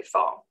early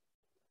fall.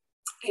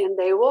 And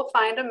they will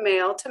find a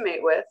male to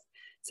mate with.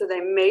 So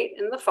they mate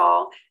in the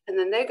fall, and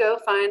then they go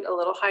find a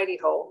little hidey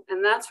hole.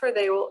 And that's where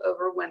they will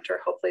overwinter,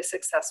 hopefully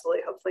successfully.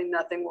 Hopefully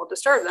nothing will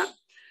disturb them.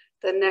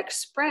 The next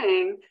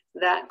spring,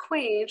 that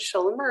queen,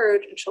 she'll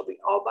emerge and she'll be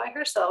all by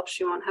herself.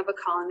 She won't have a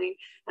colony.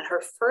 And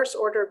her first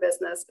order of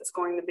business is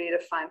going to be to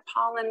find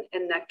pollen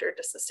and nectar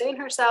to sustain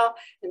herself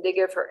and to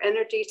give her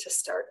energy to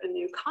start a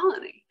new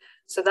colony.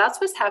 So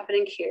that's what's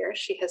happening here.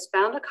 She has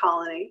found a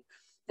colony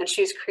and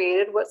she's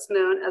created what's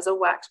known as a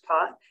wax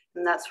pot.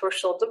 And that's where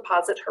she'll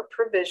deposit her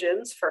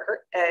provisions for her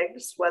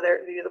eggs, whether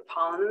it be the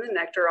pollen and the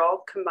nectar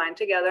all combined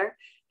together,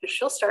 and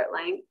she'll start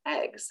laying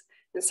eggs.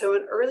 And so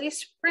in early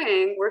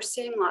spring, we're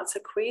seeing lots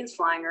of queens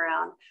flying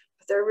around,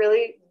 but they're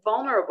really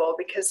vulnerable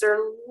because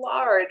they're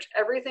large.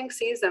 Everything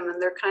sees them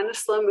and they're kind of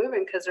slow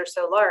moving because they're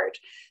so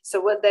large. So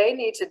what they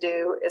need to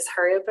do is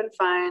hurry up and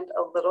find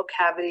a little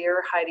cavity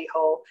or hidey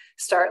hole,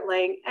 start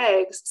laying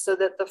eggs so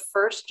that the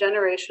first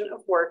generation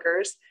of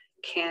workers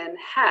can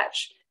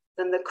hatch.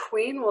 Then the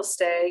queen will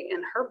stay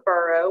in her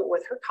burrow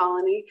with her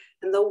colony,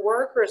 and the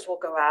workers will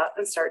go out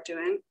and start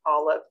doing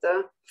all of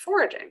the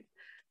foraging.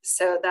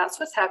 So that's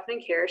what's happening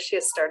here. She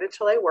has started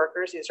to lay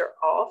workers. These are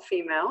all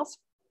females.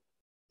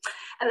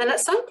 And then at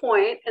some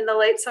point in the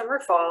late summer,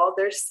 fall,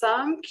 there's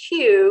some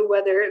cue,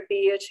 whether it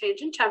be a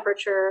change in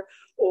temperature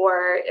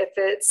or if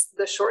it's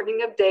the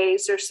shortening of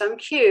days, there's some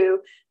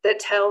cue that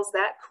tells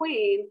that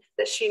queen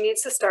that she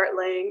needs to start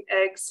laying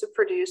eggs to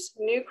produce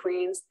new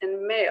queens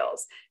and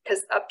males.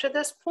 Because up to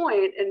this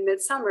point in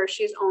midsummer,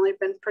 she's only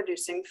been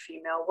producing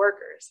female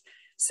workers.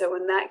 So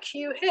when that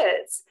cue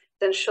hits,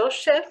 then she'll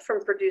shift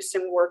from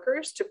producing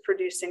workers to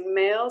producing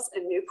males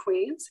and new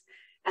queens.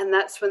 And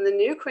that's when the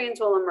new queens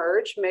will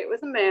emerge, mate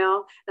with a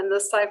male, and the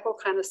cycle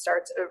kind of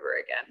starts over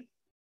again.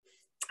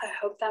 I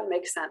hope that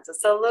makes sense.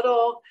 It's a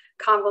little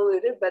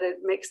convoluted, but it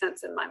makes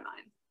sense in my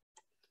mind.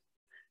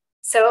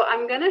 So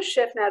I'm going to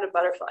shift now to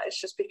butterflies,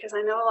 just because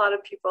I know a lot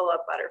of people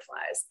love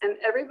butterflies, and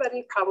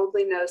everybody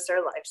probably knows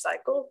their life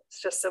cycle.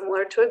 It's just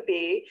similar to a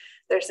bee.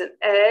 There's an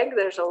egg,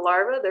 there's a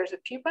larva, there's a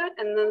pupa,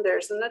 and then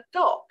there's an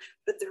adult.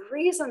 But the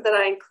reason that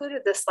I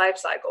included this life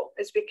cycle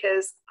is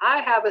because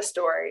I have a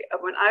story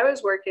of when I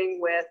was working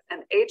with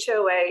an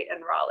HOA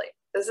in Raleigh.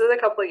 This is a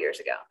couple of years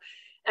ago.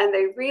 And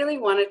they really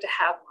wanted to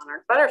have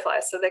monarch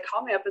butterflies. So they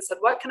called me up and said,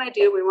 what can I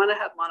do? We want to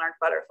have monarch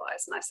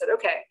butterflies. And I said,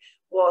 okay,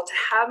 well, to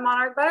have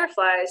monarch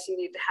butterflies, you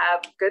need to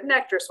have good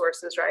nectar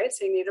sources, right?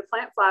 So you need to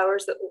plant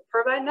flowers that will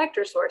provide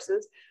nectar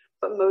sources.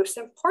 But most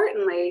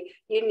importantly,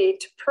 you need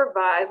to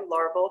provide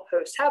larval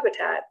host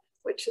habitat,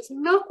 which is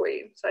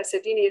milkweed. So I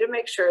said, you need to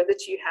make sure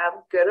that you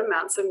have good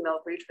amounts of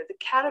milkweed for the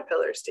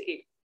caterpillars to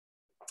eat.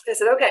 They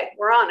said, okay,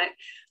 we're on it.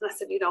 And I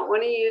said, you don't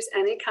want to use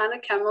any kind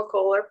of chemical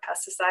or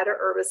pesticide or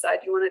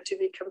herbicide. You want it to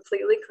be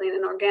completely clean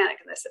and organic.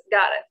 And they said,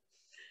 got it.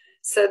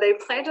 So they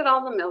planted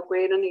all the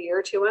milkweed, and a year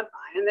or two went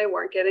by and they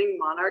weren't getting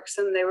monarchs,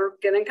 and they were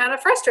getting kind of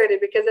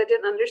frustrated because they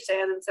didn't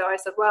understand. And so I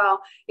said,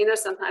 well, you know,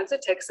 sometimes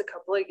it takes a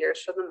couple of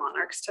years for the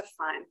monarchs to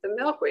find the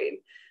milkweed.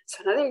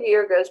 So another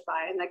year goes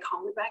by and they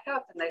call me back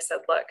up and they said,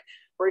 look,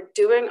 we're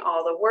doing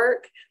all the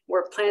work.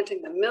 We're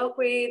planting the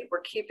milkweed.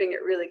 We're keeping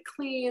it really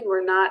clean.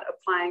 We're not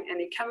applying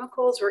any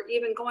chemicals. We're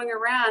even going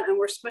around and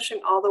we're smushing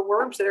all the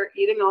worms that are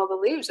eating all the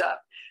leaves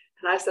up.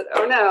 And I said,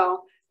 oh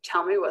no,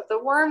 Tell me what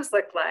the worms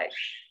look like.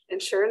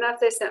 And sure enough,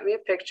 they sent me a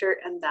picture,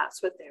 and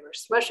that's what they were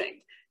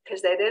smushing,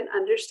 because they didn't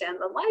understand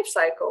the life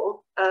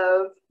cycle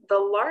of the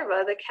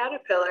larva, the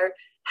caterpillar,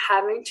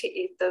 having to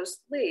eat those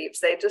leaves.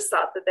 They just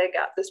thought that they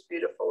got this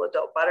beautiful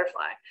adult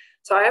butterfly.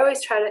 So I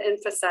always try to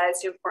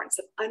emphasize the importance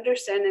of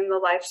understanding the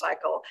life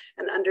cycle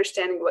and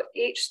understanding what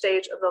each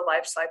stage of the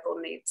life cycle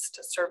needs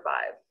to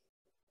survive.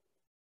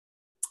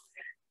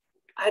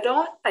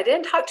 I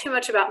didn't talk too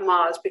much about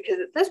moths, because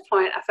at this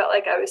point I felt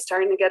like I was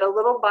starting to get a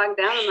little bogged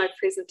down in my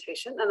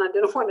presentation and I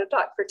didn't want to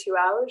talk for 2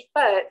 hours,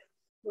 but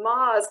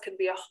moths could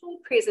be a whole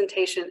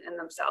presentation in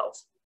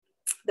themselves.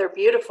 They're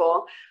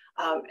beautiful.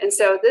 And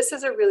so this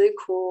is a really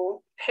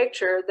cool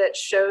picture that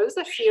shows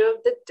a few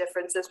of the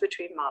differences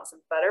between moths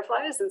and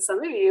butterflies. And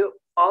some of you,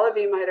 all of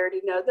you might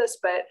already know this,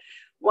 but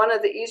one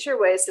of the easier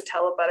ways to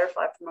tell a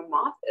butterfly from a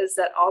moth is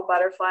that all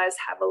butterflies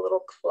have a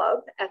little club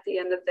at the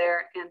end of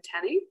their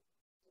antennae.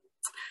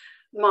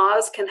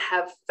 Moths can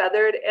have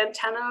feathered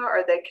antennae,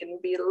 or they can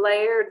be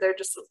layered. They're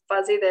just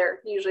fuzzy. They're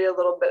usually a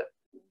little bit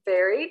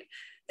varied.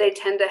 They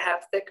tend to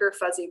have thicker,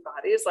 fuzzy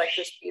bodies, like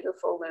this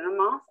beautiful Luna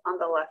moth on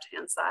the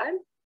left-hand side.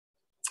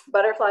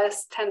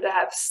 Butterflies tend to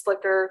have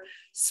slicker,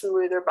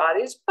 smoother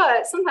bodies,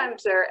 but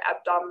sometimes their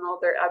abdomen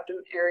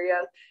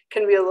area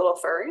can be a little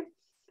furry.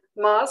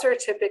 Moths are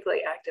typically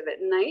active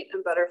at night,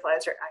 and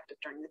butterflies are active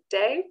during the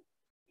day.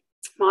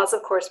 Moths,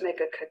 of course, make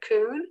a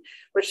cocoon,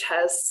 which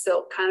has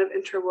silk kind of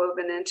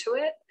interwoven into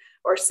it,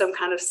 or some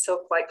kind of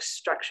silk-like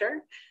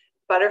structure.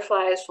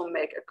 Butterflies will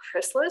make a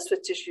chrysalis,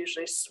 which is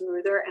usually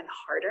smoother and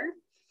harder.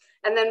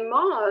 And then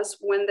moths,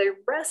 when they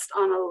rest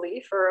on a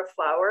leaf or a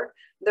flower,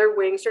 their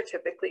wings are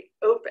typically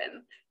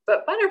open.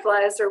 But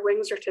butterflies, their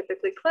wings are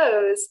typically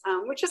closed,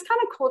 which is kind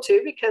of cool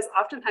too, because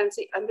oftentimes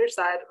the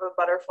underside of a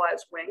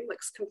butterfly's wing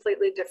looks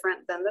completely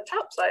different than the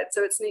top side.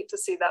 So it's neat to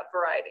see that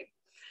variety.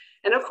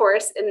 And of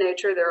course, in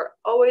nature, there are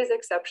always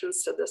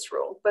exceptions to this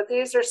rule, but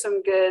these are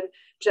some good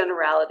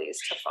generalities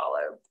to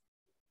follow.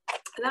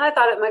 And then I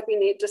thought it might be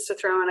neat just to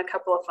throw in a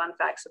couple of fun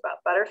facts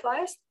about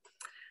butterflies.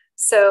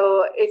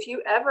 So if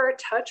you ever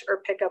touch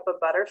or pick up a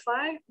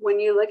butterfly, when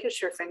you look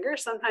at your finger,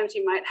 sometimes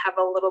you might have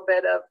a little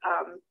bit of,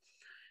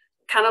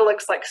 kind of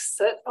looks like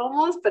soot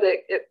almost, but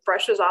it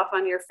brushes off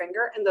on your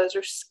finger, and those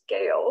are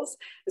scales.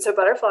 And so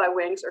butterfly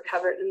wings are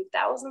covered in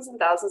thousands and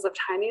thousands of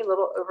tiny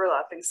little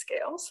overlapping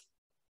scales.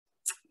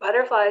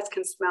 Butterflies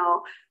can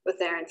smell with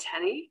their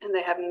antennae, and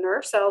they have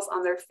nerve cells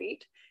on their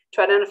feet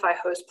to identify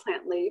host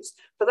plant leaves.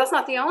 But that's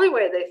not the only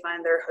way they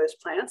find their host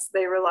plants.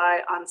 They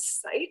rely on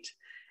sight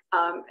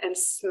and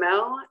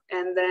smell,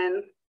 and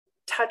then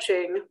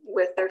touching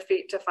with their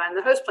feet to find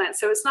the host plant.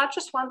 So it's not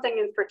just one thing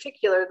in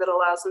particular that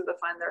allows them to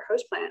find their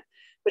host plant,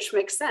 which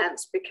makes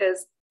sense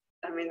because,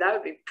 I mean, that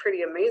would be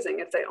pretty amazing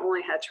if they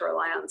only had to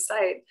rely on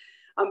sight.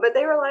 But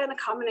they rely on a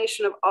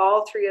combination of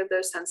all three of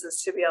those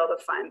senses to be able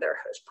to find their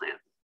host plant.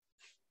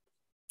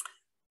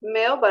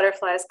 Male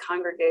butterflies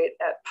congregate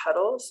at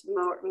puddles,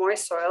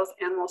 moist soils,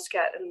 animal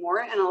scat, and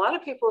more. And a lot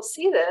of people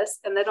see this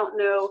and they don't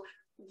know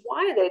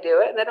why they do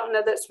it. And they don't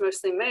know that it's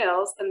mostly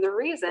males. And the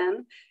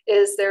reason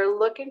is they're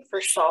looking for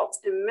salts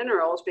and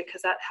minerals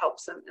because that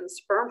helps them in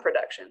sperm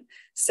production.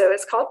 So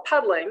it's called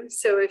puddling.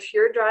 So if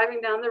you're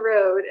driving down the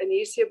road and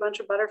you see a bunch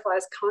of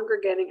butterflies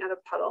congregating at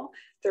a puddle,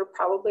 they're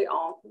probably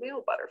all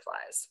male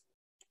butterflies.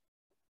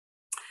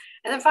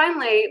 And then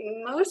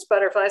finally, most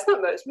butterflies,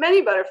 not most,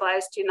 many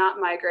butterflies do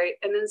not migrate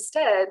and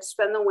instead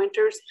spend the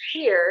winters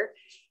here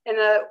in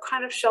a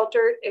kind of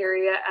sheltered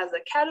area as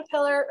a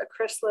caterpillar, a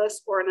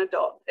chrysalis, or an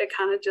adult. It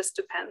kind of just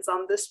depends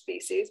on the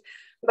species.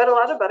 But a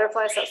lot of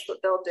butterflies, that's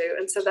what they'll do.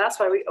 And so that's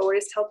why we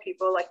always tell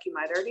people, like you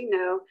might already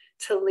know,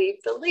 to leave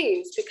the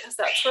leaves, because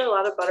that's where a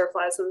lot of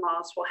butterflies and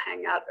moths will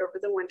hang out over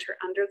the winter,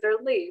 under their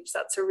leaves.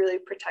 That's a really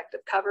protective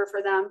cover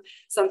for them,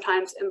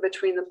 sometimes in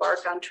between the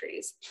bark on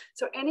trees.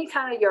 So any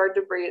kind of yard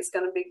debris is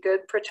going to be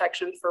good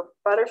protection for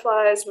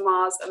butterflies,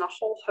 moths, and a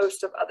whole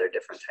host of other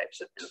different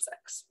types of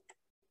insects.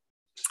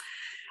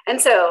 And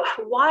so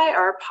why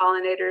are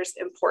pollinators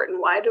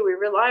important? Why do we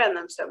rely on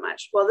them so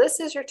much? Well,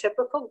 this is your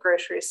typical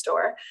grocery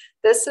store.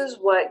 This is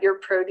what your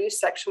produce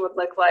section would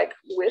look like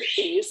with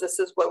bees. This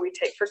is what we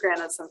take for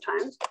granted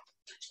sometimes.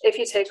 If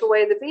you take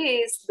away the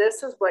bees,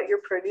 this is what your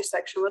produce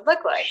section would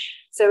look like.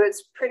 So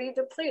it's pretty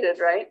depleted,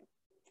 right?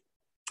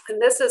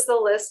 And this is the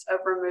list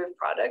of removed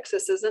products.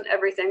 This isn't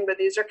everything, but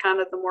these are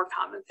kind of the more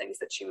common things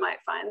that you might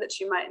find, that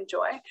you might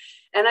enjoy.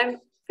 And I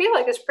feel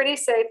like it's pretty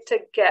safe to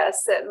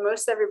guess that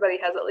most everybody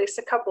has at least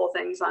a couple of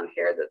things on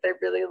here that they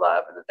really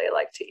love and that they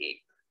like to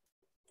eat.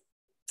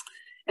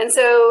 And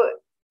so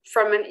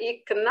from an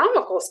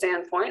economical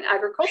standpoint,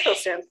 agricultural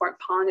standpoint,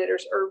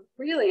 pollinators are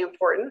really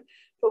important.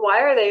 But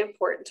why are they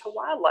important to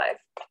wildlife?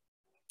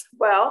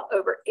 Well,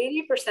 over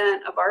 80%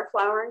 of our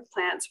flowering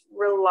plants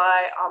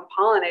rely on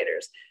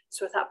pollinators.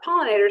 So without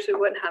pollinators, we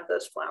wouldn't have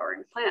those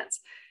flowering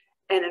plants.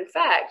 And in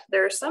fact,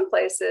 there are some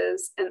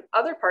places in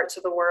other parts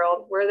of the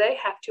world where they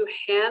have to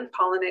hand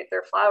pollinate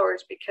their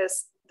flowers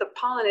because the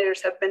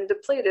pollinators have been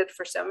depleted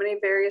for so many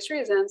various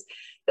reasons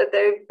that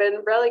they've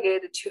been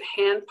relegated to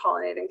hand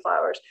pollinating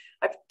flowers.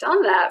 I've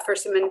done that for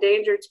some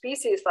endangered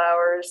species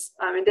flowers,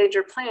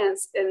 endangered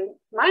plants in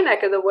my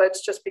neck of the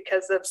woods, just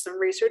because of some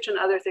research and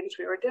other things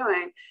we were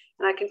doing.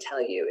 And I can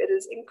tell you, it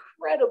is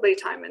incredibly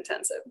time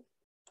intensive.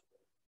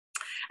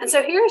 And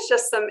so here's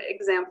just some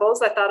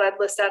examples. I thought I'd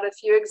list out a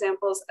few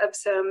examples of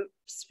some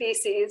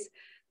species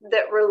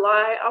that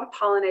rely on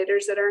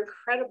pollinators that are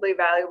incredibly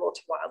valuable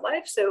to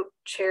wildlife. So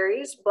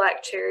cherries,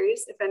 black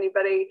cherries, if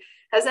anybody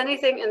has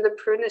anything in the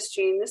Prunus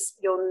genus,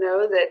 you'll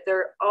know that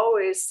they're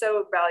always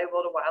so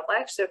valuable to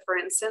wildlife. So for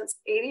instance,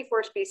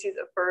 84 species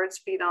of birds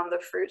feed on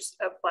the fruits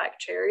of black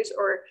cherries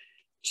or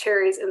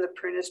cherries in the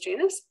Prunus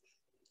genus.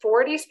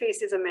 40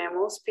 species of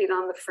mammals feed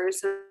on the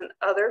fruits and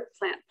other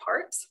plant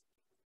parts.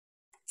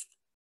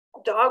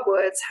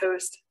 Dogwoods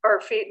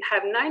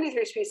have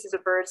 93 species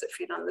of birds that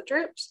feed on the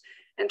drupes,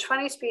 and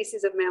 20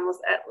 species of mammals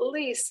at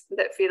least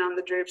that feed on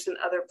the drupes and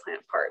other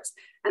plant parts.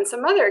 And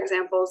some other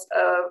examples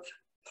of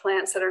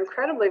plants that are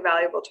incredibly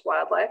valuable to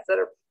wildlife that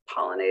are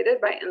pollinated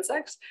by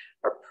insects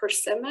are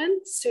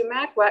persimmon,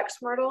 sumac, wax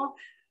myrtle,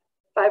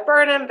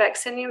 viburnum,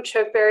 vaccinium,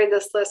 chokeberry.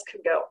 This list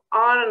could go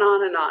on and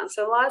on and on.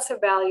 So lots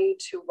of value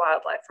to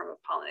wildlife from a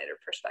pollinator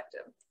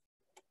perspective.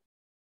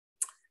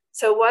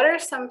 So what are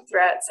some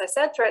threats? I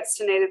said threats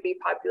to native bee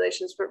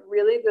populations, but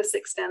really this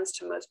extends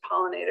to most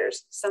pollinators.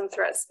 Some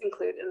threats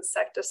include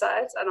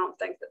insecticides. I don't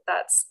think that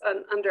that's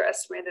an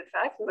underestimated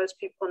fact. Most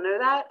people know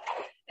that.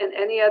 And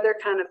any other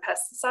kind of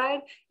pesticide,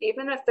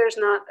 even if there's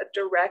not a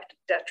direct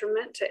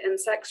detriment to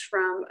insects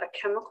from a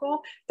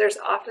chemical, there's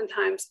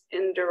oftentimes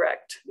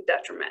indirect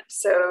detriment.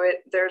 So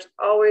there's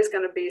always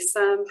going to be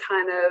some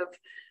kind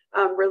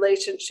of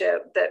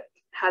relationship that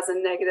has a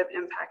negative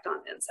impact on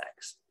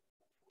insects.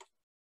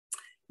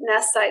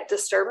 Nest site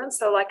disturbance.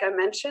 So like I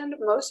mentioned,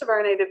 most of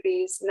our native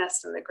bees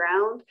nest in the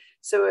ground.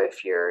 So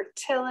if you're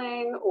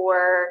tilling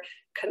or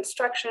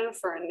construction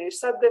for a new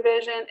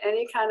subdivision,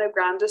 any kind of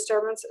ground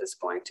disturbance is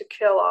going to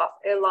kill off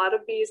a lot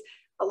of bees.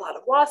 A lot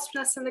of wasp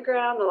nests in the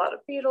ground, a lot of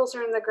beetles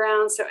are in the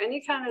ground. So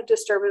any kind of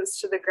disturbance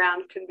to the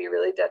ground can be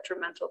really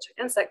detrimental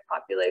to insect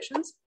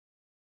populations.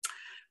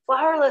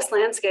 Flowerless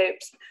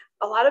landscapes.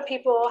 A lot of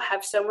people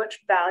have so much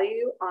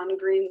value on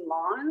green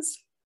lawns,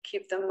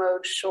 keep them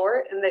mowed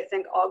short, and they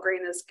think all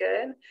green is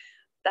good.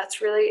 That's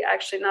really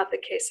actually not the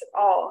case at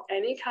all.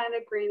 Any kind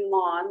of green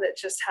lawn that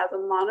just has a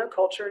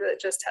monoculture,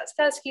 that just has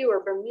fescue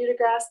or Bermuda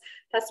grass,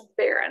 that's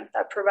barren.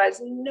 That provides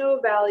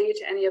no value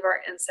to any of our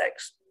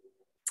insects.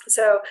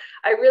 So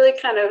I really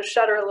kind of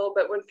shudder a little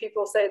bit when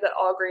people say that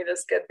all green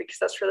is good, because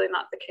that's really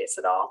not the case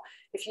at all.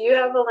 If you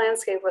have a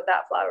landscape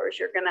without flowers,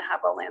 you're going to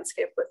have a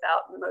landscape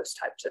without most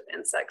types of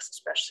insects,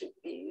 especially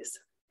bees.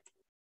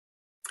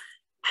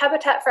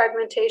 Habitat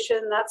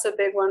fragmentation, that's a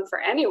big one for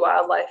any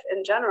wildlife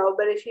in general.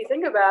 But if you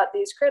think about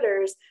these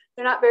critters,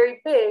 they're not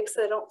very big,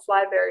 so they don't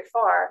fly very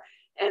far.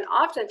 And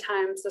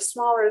oftentimes, the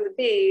smaller the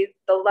bee,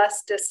 the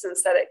less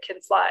distance that it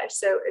can fly.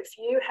 So if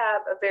you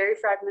have a very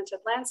fragmented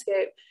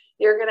landscape,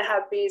 you're going to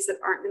have bees that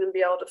aren't going to be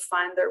able to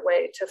find their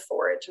way to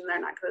forage, and they're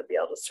not going to be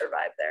able to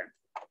survive there.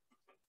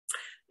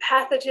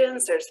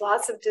 Pathogens, there's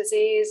lots of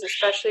disease,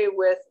 especially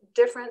with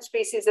different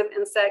species of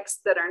insects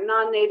that are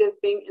non-native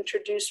being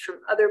introduced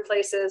from other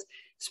places,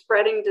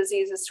 spreading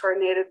diseases to our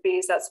native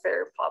bees. That's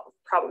very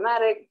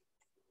problematic.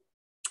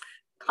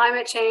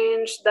 Climate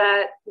change,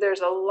 that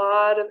there's a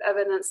lot of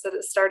evidence that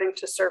is starting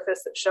to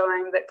surface that's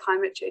showing that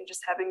climate change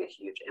is having a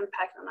huge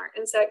impact on our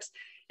insects.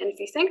 And if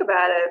you think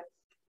about it,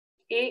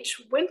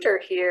 each winter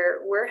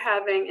here, we're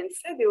having in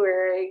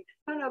February,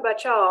 I don't know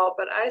about y'all,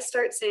 but I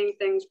start seeing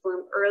things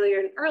bloom earlier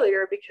and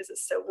earlier because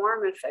it's so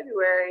warm in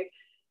February,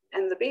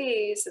 and the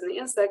bees and the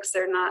insects,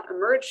 they're not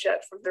emerged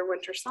yet from their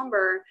winter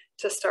slumber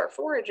to start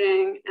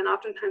foraging. And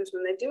oftentimes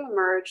when they do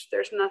emerge,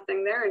 there's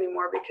nothing there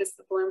anymore because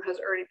the bloom has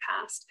already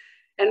passed.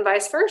 And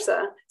vice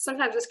versa.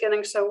 Sometimes it's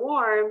getting so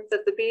warm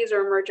that the bees are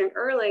emerging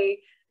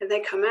early and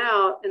they come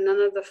out and none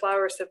of the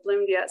flowers have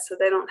bloomed yet, so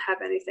they don't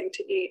have anything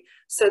to eat.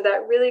 So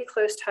that really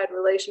close tied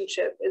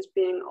relationship is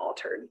being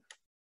altered.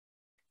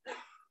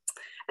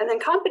 And then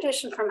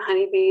competition from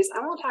honeybees. I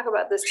won't talk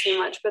about this too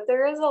much, but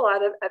there is a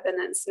lot of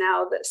evidence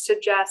now that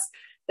suggests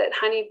that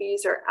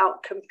honeybees are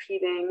out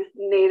competing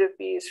native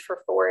bees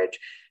for forage.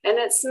 And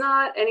it's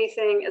not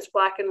anything as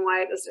black and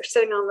white as they're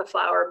sitting on the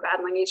flower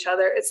battling each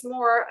other. It's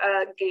more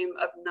a game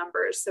of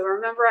numbers. So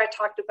remember I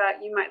talked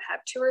about you might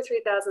have 2,000 or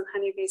 3,000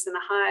 honeybees in a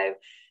hive,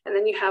 and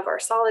then you have our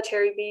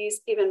solitary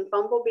bees. Even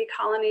bumblebee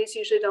colonies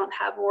usually don't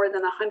have more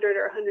than 100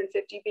 or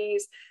 150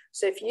 bees.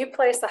 So if you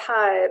place a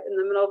hive in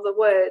the middle of the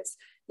woods,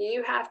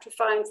 you have to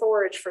find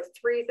forage for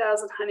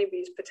 3,000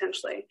 honeybees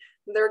potentially.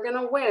 They're going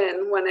to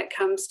win when it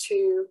comes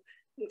to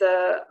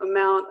the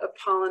amount of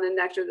pollen and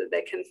nectar that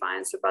they can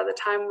find. So by the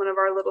time one of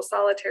our little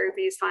solitary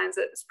bees finds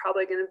it, it's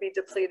probably going to be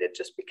depleted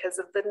just because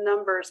of the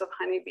numbers of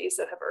honeybees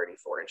that have already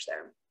foraged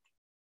there.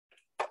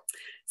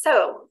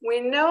 So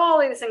we know all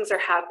these things are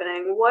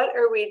happening. What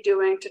are we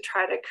doing to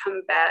try to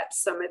combat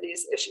some of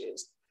these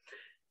issues?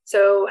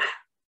 So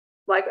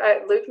like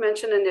Luke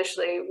mentioned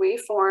initially, we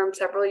formed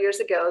several years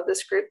ago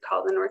this group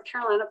called the North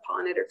Carolina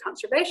Pollinator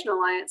Conservation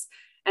Alliance.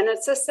 And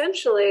it's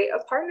essentially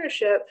a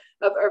partnership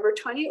of over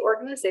 20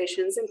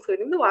 organizations,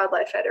 including the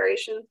Wildlife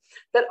Federation,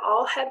 that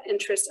all have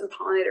interest in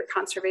pollinator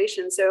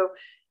conservation. So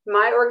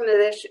my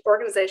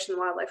organization, the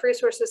Wildlife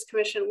Resources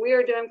Commission, we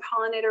are doing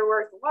pollinator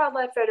work. The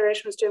Wildlife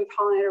Federation was doing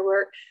pollinator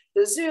work.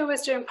 The zoo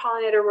was doing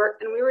pollinator work,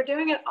 and we were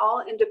doing it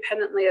all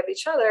independently of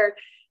each other.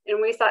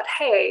 And we thought,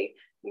 hey,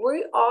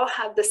 we all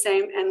have the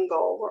same end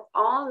goal. We're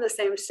all in the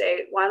same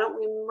state. Why don't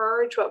we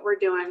merge what we're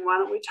doing? Why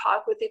don't we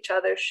talk with each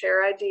other,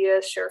 share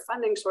ideas, share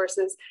funding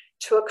sources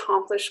to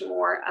accomplish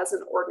more as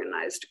an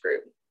organized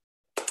group?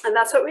 And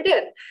that's what we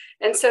did.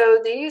 And so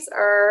these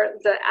are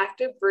the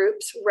active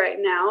groups right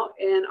now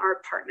in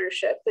our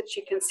partnership that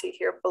you can see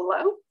here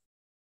below.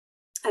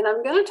 And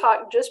I'm going to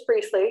talk just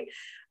briefly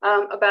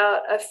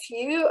about a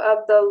few of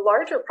the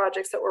larger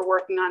projects that we're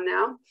working on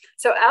now.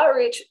 So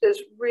outreach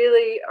is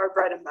really our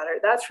bread and butter.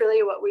 That's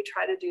really what we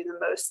try to do the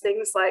most.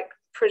 Things like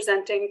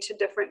presenting to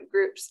different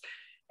groups,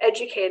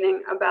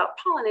 educating about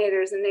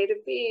pollinators and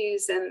native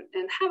bees and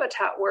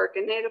habitat work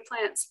and native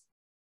plants.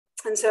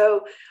 And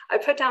so I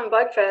put down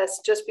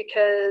Bugfest just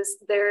because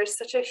there's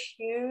such a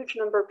huge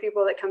number of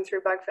people that come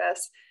through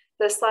Bugfest.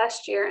 This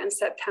last year in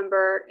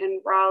September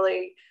in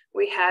Raleigh,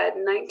 we had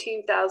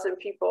 19,000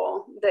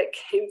 people that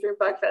came through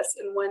Bugfest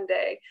in one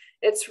day.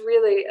 It's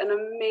really an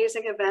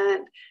amazing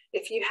event.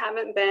 If you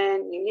haven't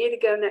been, you need to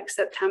go next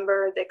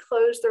September. They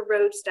close the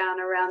roads down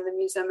around the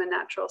Museum of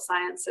Natural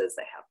Sciences.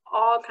 They have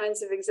all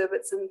kinds of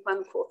exhibits and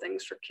fun, cool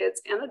things for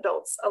kids and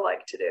adults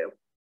alike to do.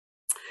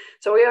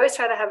 So we always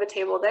try to have a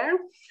table there.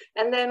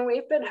 And then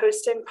we've been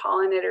hosting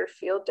pollinator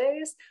field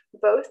days,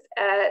 both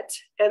at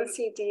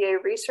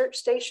NCDA research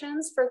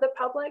stations for the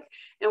public.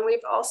 And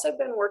we've also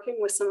been working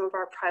with some of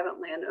our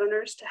private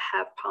landowners to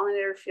have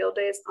pollinator field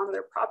days on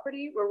their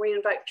property, where we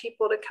invite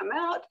people to come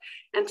out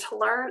and to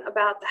learn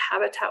about the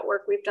habitat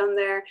work we've done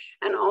there,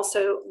 and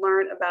also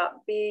learn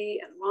about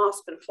bee and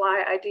wasp and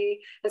fly ID.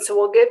 And so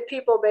we'll give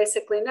people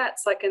basically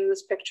nets, like in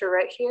this picture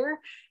right here,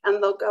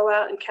 and they'll go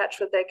out and catch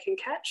what they can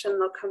catch, and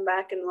they'll come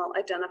back and we'll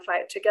identify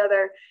it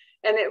together.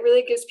 And it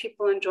really gives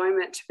people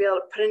enjoyment to be able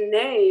to put a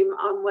name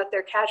on what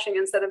they're catching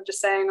instead of just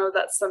saying, oh,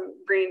 that's some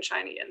green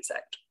shiny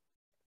insect.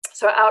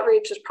 So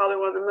outreach is probably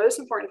one of the most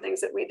important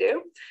things that we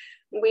do.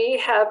 We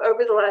have,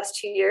 over the last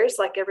 2 years,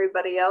 like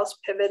everybody else,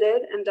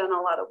 pivoted and done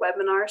a lot of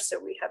webinars. So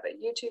we have a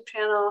YouTube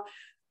channel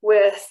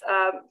with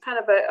kind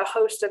of a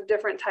host of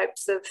different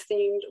types of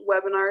themed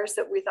webinars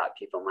that we thought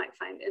people might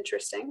find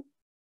interesting.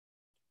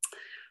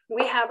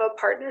 We have a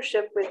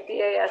partnership with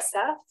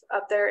BASF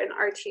up there in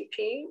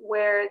RTP,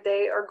 where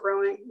they are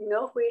growing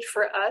milkweed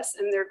for us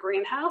in their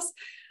greenhouse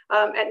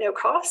at no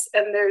cost,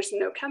 and there's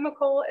no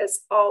chemical.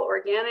 It's all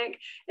organic,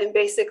 and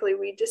basically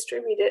we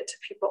distribute it to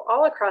people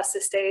all across the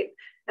state.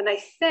 And I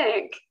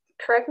think,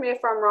 correct me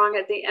if I'm wrong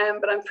at the end,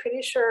 but I'm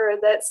pretty sure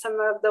that some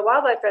of the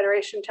Wildlife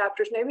Federation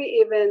chapters, maybe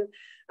even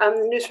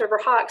the Neuse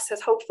River Hawks,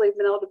 has hopefully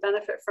been able to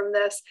benefit from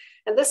this.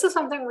 And this is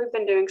something we've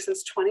been doing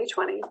since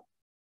 2020.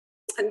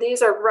 And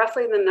these are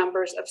roughly the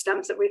numbers of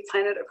stems that we've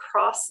planted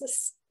across the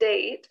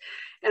state.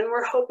 And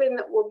we're hoping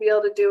that we'll be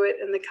able to do it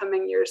in the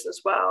coming years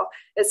as well.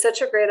 It's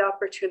such a great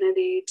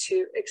opportunity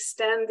to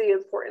extend the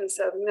importance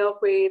of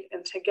milkweed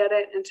and to get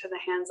it into the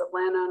hands of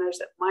landowners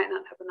that might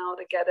not have been able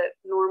to get it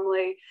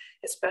normally,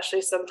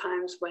 especially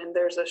sometimes when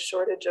there's a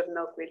shortage of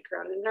milkweed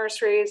grown in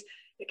nurseries.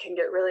 It can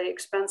get really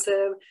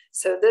expensive.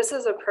 So this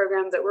is a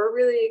program that we're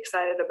really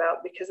excited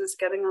about because it's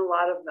getting a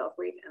lot of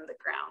milkweed in the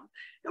ground.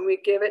 And we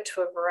give it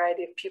to a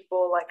variety of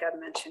people, like I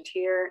mentioned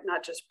here,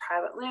 not just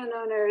private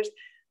landowners,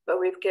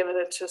 but we've given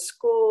it to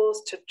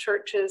schools, to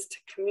churches, to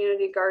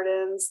community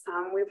gardens.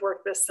 We've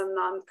worked with some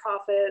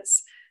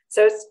nonprofits.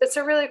 So it's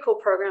a really cool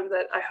program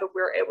that I hope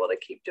we're able to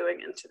keep doing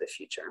into the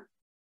future.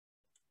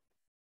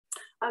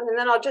 And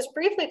then I'll just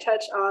briefly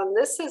touch on,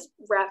 this is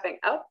wrapping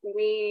up.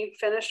 We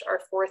finished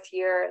our 4th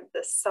year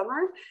this summer,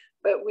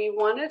 but we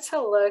wanted to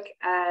look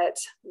at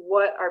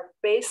what our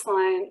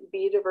baseline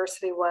bee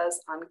diversity was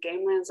on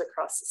game lands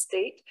across the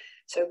state.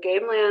 So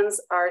game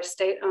lands are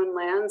state-owned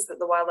lands that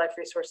the Wildlife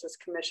Resources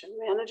Commission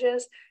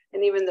manages.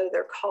 And even though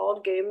they're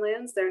called game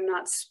lands, they're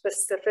not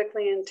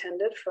specifically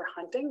intended for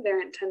hunting.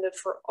 They're intended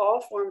for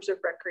all forms of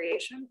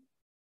recreation.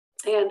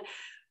 And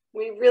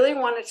we really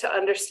wanted to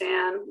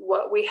understand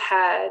what we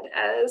had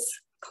as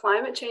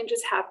climate change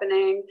is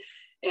happening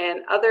and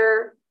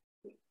other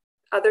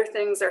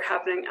things are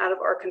happening out of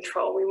our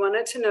control. We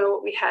wanted to know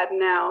what we had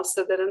now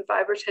so that in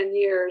 5 or 10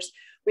 years,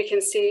 we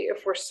can see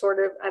if we're sort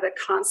of at a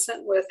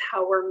constant with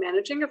how we're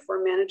managing, if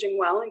we're managing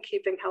well and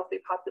keeping healthy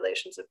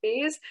populations of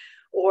bees,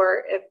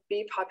 or if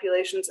bee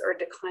populations are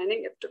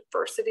declining, if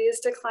diversity is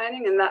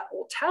declining, and that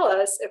will tell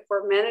us if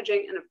we're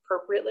managing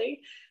inappropriately.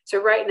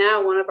 So right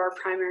now, one of our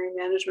primary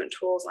management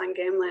tools on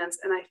game lands,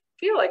 and I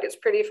feel like it's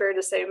pretty fair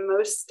to say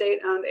most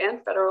state-owned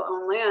and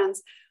federal-owned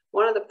lands,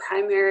 one of the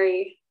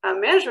primary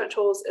management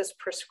tools is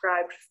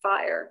prescribed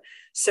fire.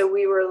 So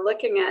we were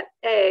looking at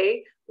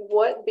A,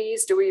 what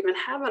bees do we even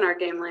have on our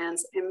game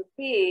lands? And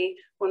B,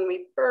 when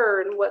we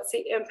burn, what's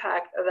the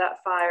impact of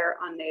that fire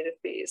on native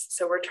bees?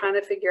 So we're trying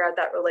to figure out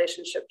that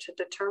relationship to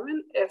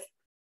determine if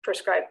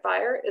prescribed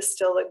fire is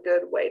still a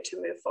good way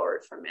to move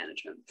forward for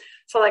management.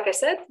 So like I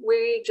said,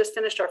 we just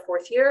finished our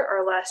 4th year,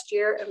 our last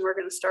year, and we're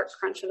going to start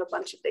crunching a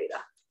bunch of data.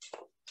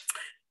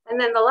 And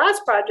then the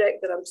last project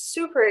that I'm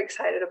super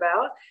excited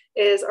about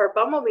is our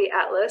Bumblebee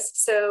Atlas.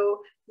 So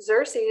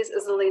Xerces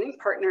is a leading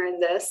partner in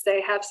this.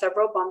 They have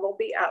several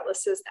Bumblebee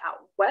Atlases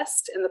out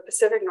west in the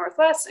Pacific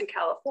Northwest and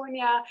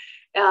California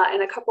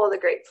and a couple of the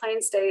Great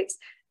Plains states.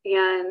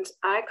 And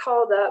I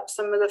called up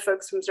some of the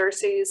folks from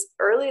Xerces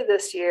early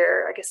this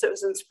year, I guess it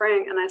was in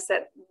spring, and I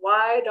said,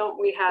 why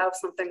don't we have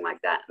something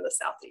like that in the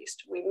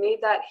Southeast? We need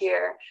that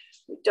here.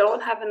 We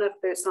don't have enough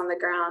boots on the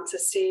ground to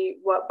see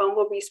what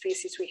bumblebee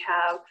species we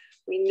have.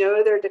 We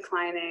know they're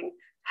declining.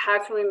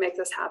 How can we make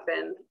this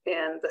happen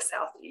in the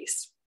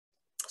Southeast?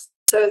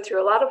 So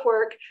through a lot of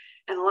work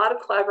and a lot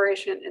of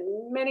collaboration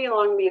and many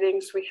long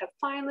meetings, we have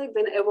finally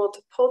been able to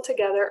pull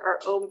together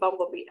our own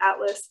Bumblebee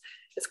Atlas.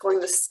 It's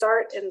going to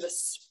start in the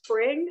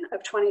spring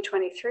of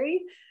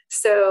 2023.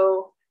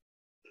 So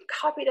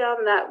copy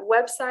down that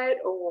website,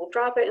 or we'll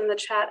drop it in the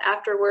chat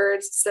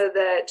afterwards so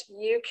that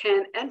you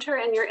can enter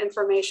in your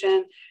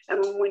information.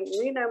 And when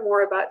we know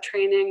more about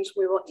trainings,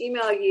 we will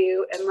email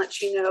you and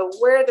let you know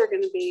where they're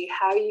going to be,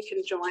 how you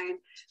can join.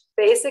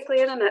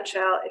 Basically, in a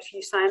nutshell, if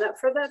you sign up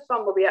for the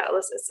Bumblebee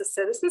Atlas, it's a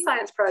citizen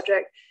science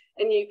project,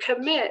 and you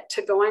commit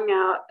to going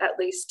out at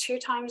least 2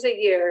 times a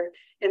year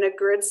in a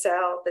grid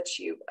cell that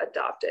you've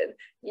adopted.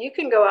 You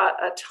can go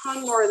out a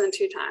ton more than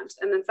 2 times.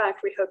 And in fact,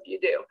 we hope you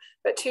do,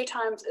 but 2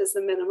 times is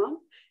the minimum.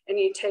 And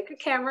you take a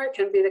camera, it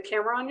can be the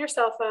camera on your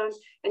cell phone,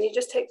 and you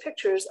just take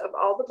pictures of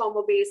all the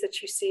bumblebees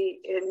that you see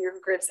in your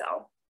grid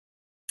cell.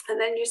 And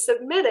then you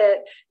submit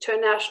it to a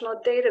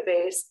national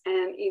database,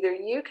 and either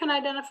you can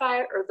identify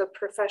it or the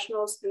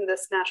professionals in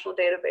this national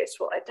database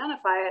will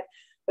identify it,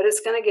 but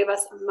it's going to give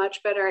us a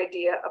much better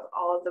idea of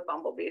all of the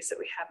bumblebees that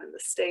we have in the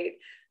state.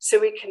 So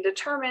we can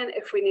determine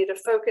if we need to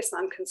focus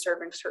on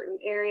conserving certain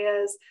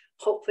areas.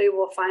 Hopefully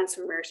we'll find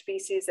some rare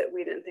species that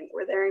we didn't think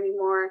were there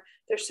anymore.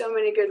 There's so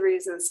many good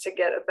reasons to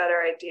get a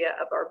better idea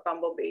of our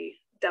bumblebee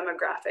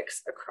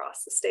demographics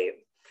across the state.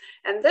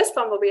 And this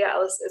Bumblebee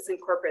Atlas is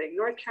incorporating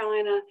North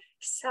Carolina,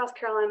 South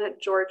Carolina,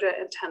 Georgia,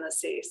 and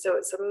Tennessee. So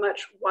it's a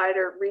much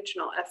wider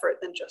regional effort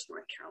than just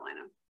North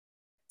Carolina.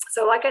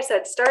 So like I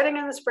said, starting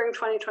in the spring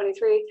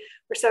 2023,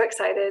 we're so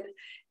excited.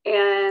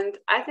 And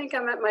I think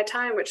I'm at my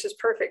time, which is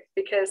perfect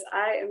because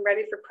I am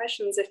ready for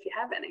questions if you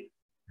have any.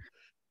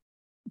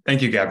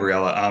 Thank you,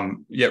 Gabriela.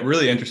 Yeah,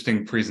 really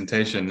interesting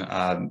presentation.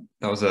 That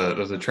was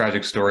a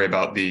tragic story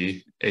about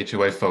the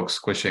HOA folks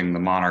squishing the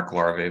monarch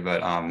larvae,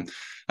 but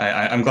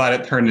I'm glad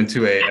it turned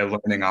into a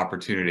learning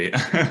opportunity.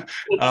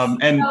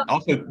 And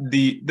also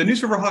the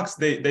Neuse River hawks,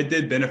 they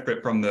did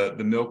benefit from the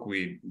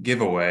milkweed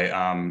giveaway.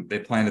 They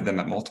planted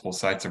them at multiple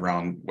sites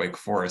around Wake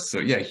Forest. So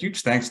yeah,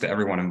 huge thanks to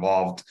everyone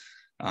involved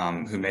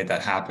who made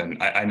that happen.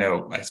 I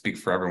know I speak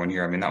for everyone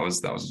here. I mean, that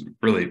was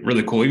really,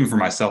 really cool, even for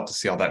myself to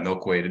see all that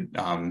milkweed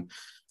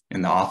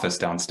in the office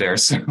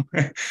downstairs. So,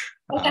 and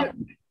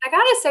I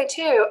gotta say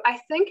too, I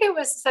think it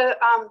was so,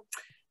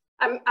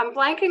 I'm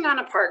blanking on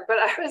a park, but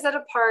I was at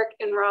a park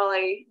in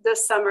Raleigh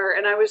this summer,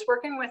 and I was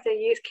working with a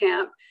youth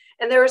camp,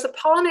 and there was a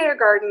pollinator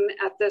garden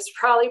at this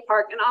Raleigh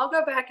park, and I'll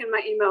go back in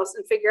my emails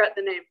and figure out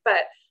the name,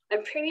 but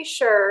I'm pretty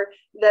sure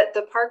that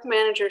the park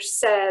manager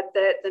said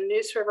that the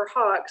Neuse River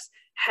hawks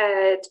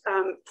had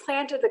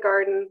planted the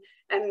garden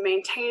and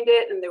maintained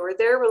it, and they were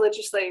there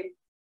religiously.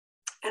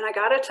 And I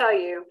gotta tell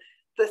you,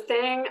 the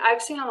thing,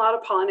 I've seen a lot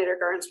of pollinator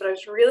gardens, but I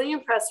was really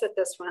impressed with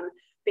this one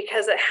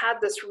because it had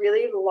this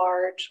really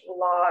large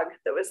log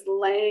that was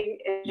laying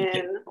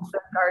in the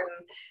garden.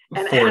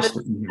 And Forest,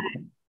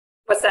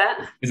 what's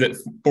that? Is it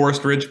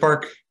Forest Ridge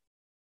Park?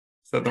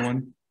 Is that the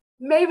one?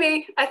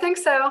 Maybe, I think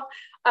so.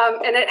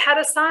 And it had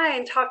a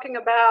sign talking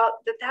about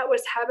that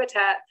was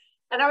habitat.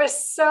 And I was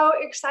so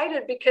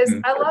excited because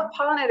I love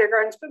pollinator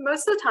gardens, but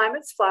most of the time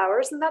it's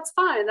flowers, and that's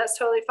fine. That's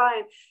totally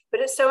fine. But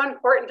it's so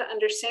important to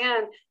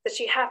understand that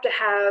you have to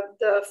have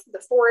the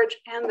forage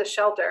and the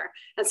shelter.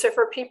 And so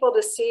for people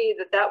to see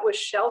that was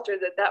shelter,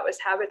 that was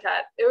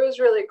habitat, it was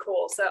really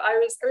cool. So I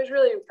was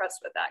really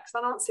impressed with that because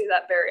I don't see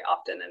that very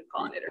often in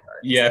pollinator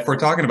gardens. Yeah, if we're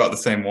talking about the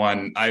same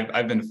one,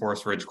 I've been to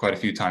Forest Ridge quite a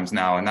few times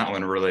now, and that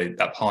one really,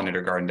 that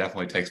pollinator garden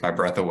definitely takes my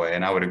breath away.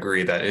 And I would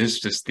agree that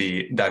it's just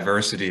the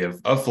diversity of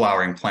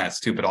flowering plants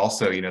too, but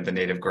also, you know, the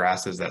native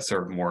grasses that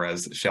serve more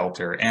as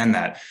shelter, and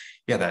that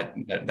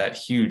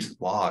huge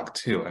log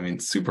too. I mean,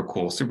 super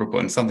cool,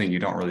 and something you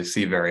don't really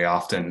see very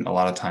often. A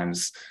lot of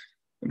times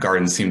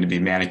gardens seem to be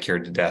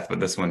manicured to death, but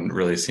this one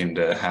really seemed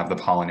to have the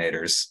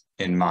pollinators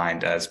in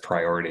mind as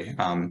priority.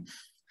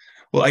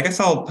 Well, I guess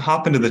I'll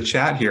hop into the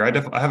chat here.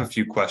 I have a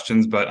few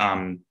questions, but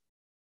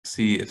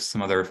see if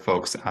some other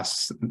folks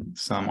asked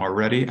some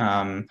already.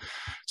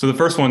 So the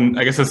first one,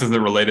 I guess this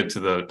isn't related to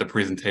the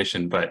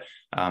presentation, but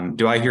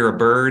do I hear a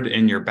bird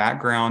in your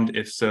background?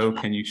 If so,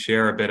 can you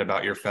share a bit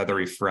about your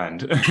feathery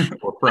friend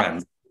or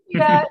friends?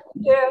 Yeah.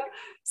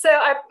 So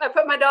I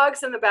put my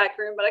dogs in the back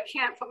room, but I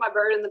can't put my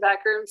bird in the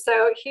back room.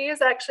 So he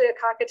is actually a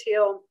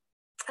cockatiel.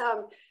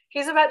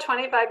 He's about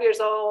 25 years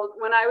old.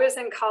 When I was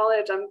in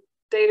college, I'm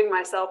dating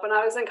myself. When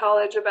I was in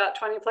college about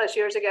 20 plus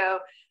years ago,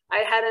 I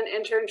had an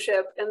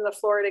internship in the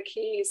Florida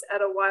Keys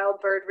at a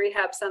wild bird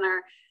rehab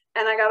center.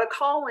 And I got a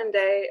call one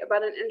day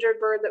about an injured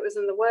bird that was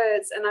in the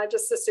woods. And I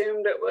just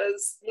assumed it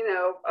was, you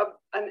know,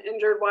 an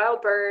injured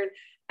wild bird.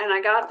 And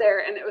I got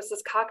there and it was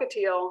this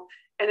cockatiel.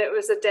 And it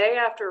was a day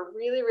after a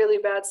really, really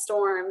bad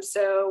storm.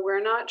 So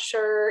we're not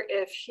sure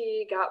if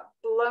he got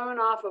blown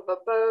off of a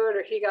boat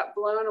or he got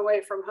blown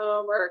away from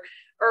home or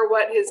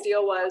what his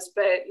deal was,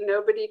 but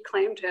nobody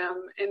claimed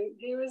him. And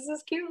he was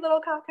this cute little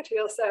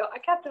cockatiel. So I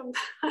kept him.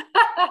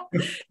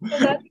 So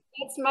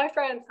that's my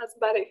friend. That's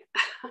Buddy.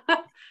 5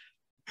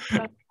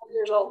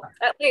 years old,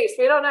 at least.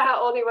 We don't know how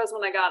old he was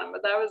when I got him,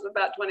 but that was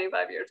about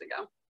 25 years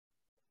ago.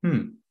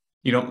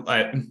 You know,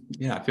 I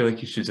feel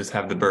like you should just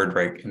have the bird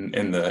right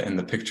in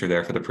the picture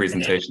there for the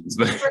presentations.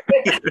 But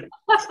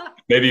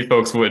maybe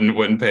folks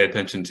wouldn't pay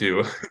attention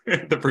to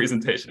the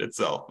presentation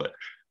itself. But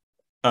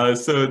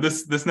so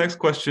this next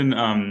question,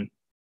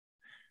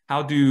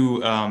 how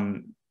does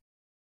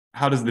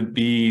the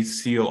bee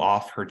seal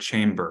off her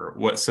chamber?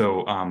 What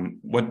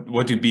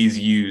do bees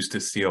use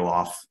to seal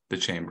off the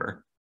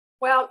chamber?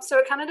 Well, so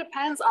it kind of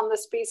depends on the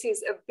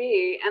species of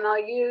bee, and I'll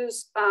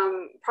use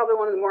probably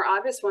one of the more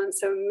obvious ones.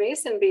 So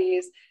mason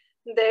bees,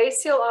 they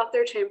seal off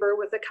their chamber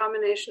with a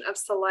combination of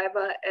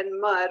saliva and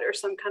mud or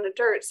some kind of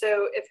dirt.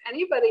 So if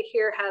anybody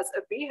here has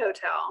a bee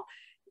hotel,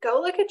 go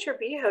look at your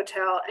bee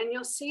hotel and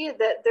you'll see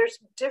that there's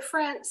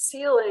different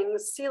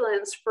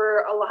sealants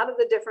for a lot of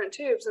the different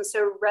tubes. And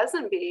so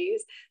resin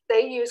bees,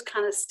 they use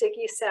kind of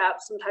sticky sap,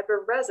 some type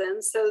of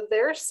resin. So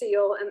their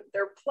seal and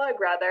their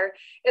plug rather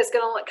is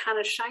going to look kind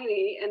of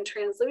shiny and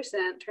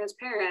translucent,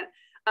 transparent.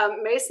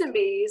 Mason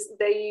bees,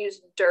 they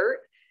use dirt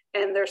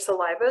and their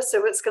saliva.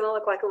 So it's going to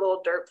look like a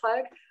little dirt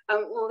plug.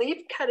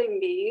 Leaf cutting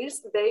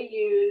bees, they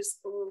use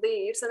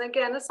leaves. And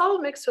again, it's all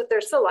mixed with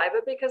their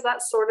saliva because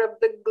that's sort of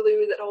the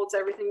glue that holds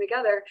everything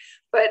together.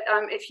 But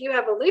if you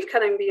have a leaf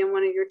cutting bee in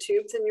one of your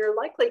tubes, then you're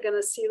likely going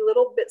to see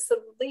little bits of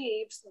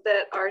leaves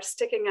that are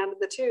sticking out of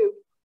the tube.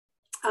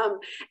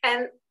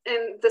 And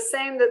the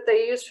same that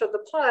they use for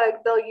the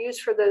plug, they'll use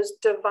for those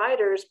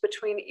dividers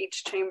between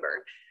each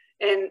chamber.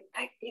 And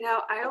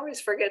I always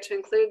forget to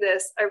include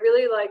this. I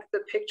really like the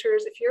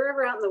pictures. If you're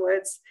ever out in the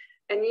woods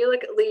and you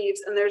look at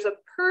leaves and there's a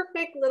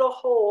perfect little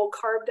hole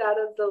carved out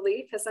of the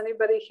leaf. Has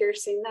anybody here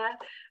seen that?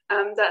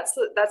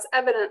 That's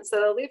evidence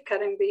that a leaf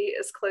cutting bee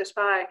is close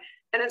by.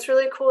 And it's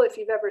really cool. If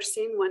you've ever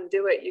seen one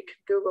do it, you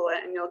could Google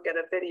it and you'll get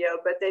a video,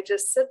 but they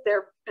just sit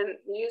there and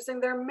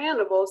using their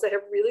mandibles, they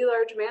have really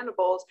large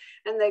mandibles,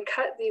 and they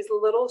cut these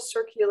little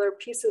circular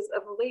pieces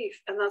of leaf.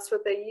 And that's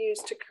what they use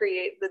to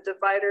create the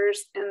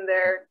dividers in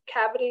their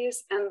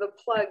cavities and the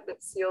plug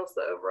that seals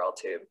the overall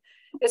tube.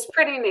 It's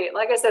pretty neat.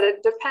 Like I said,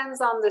 it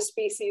depends on the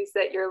species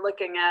that you're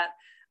looking at,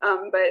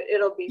 but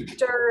it'll be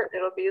dirt,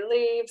 it'll be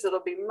leaves, it'll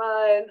be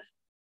mud.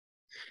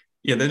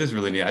 Yeah, that is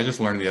really neat. I just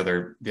learned the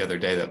other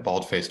day that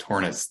bald-faced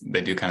hornets,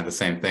 they do kind of the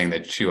same thing. They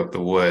chew up the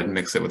wood,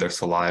 mix it with their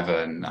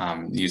saliva, and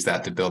use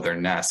that to build their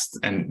nest.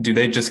 And do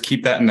they just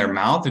keep that in their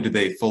mouth, or do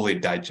they fully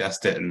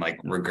digest it and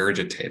like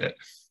regurgitate it?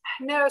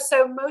 No,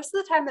 so most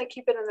of the time they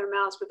keep it in their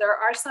mouths, but there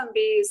are some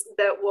bees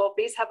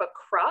have a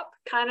crop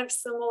kind of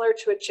similar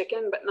to a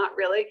chicken, but not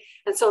really.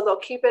 And so they'll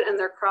keep it in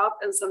their crop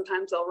and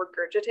sometimes they'll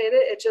regurgitate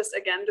it. It just,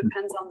 again,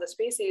 depends on the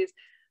species.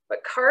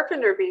 But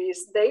carpenter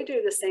bees, they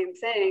do the same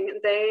thing.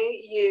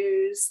 They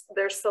use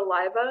their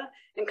saliva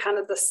and kind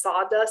of the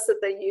sawdust that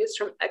they use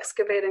from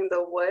excavating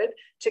the wood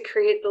to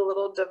create the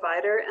little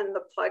divider and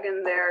the plug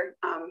in their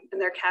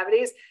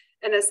cavities.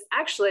 And it's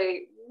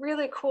actually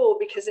really cool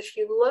because if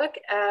you look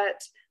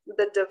at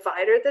the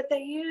divider that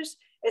they use,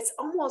 it's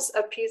almost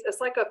a piece, it's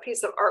like a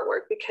piece of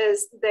artwork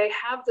because they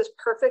have this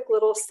perfect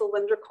little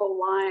cylindrical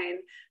line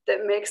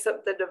that makes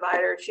up the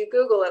divider. If you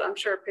Google it, I'm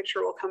sure a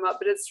picture will come up,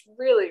 but it's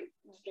really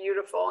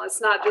beautiful.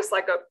 It's not just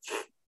like a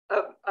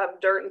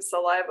dirt and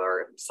saliva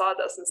or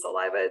sawdust and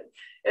saliva.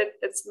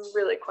 It's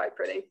really quite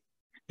pretty.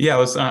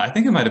 Yeah, I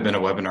think it might have been a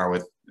webinar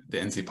with the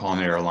NC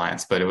Pollinator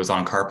Alliance, but it was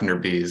on carpenter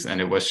bees,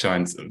 and it was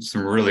showing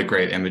some really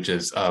great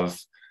images of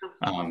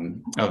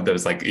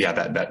those, like, yeah,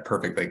 that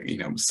perfect, like,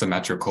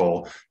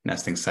 symmetrical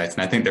nesting sites.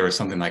 And I think there was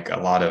something like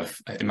it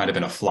might have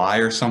been a fly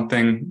or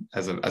something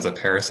as a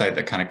parasite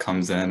that kind of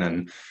comes in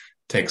and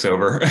takes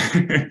over.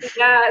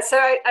 Yeah, so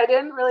I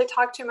didn't really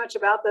talk too much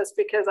about this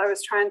because I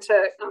was trying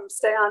to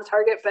stay on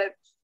target, but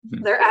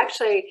there are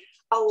actually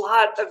a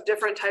lot of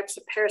different types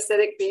of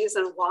parasitic bees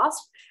and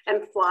wasps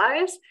and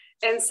flies.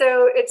 And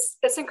so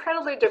it's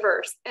incredibly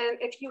diverse. And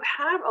if you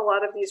have a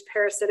lot of these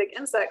parasitic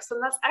insects, then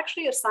that's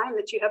actually a sign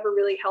that you have a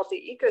really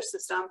healthy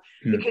ecosystem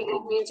because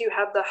it means you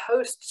have the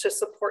host to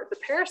support the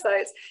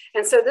parasites.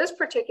 And so this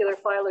particular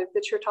fly loop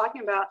that you're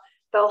talking about,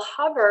 they'll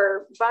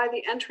hover by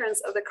the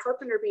entrance of the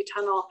carpenter bee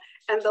tunnel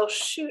and they'll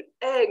shoot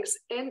eggs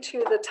into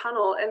the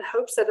tunnel in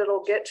hopes that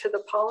it'll get to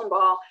the pollen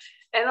ball.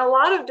 And a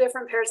lot of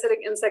different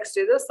parasitic insects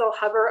do this. They'll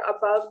hover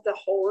above the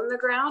hole in the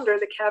ground or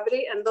the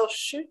cavity and they'll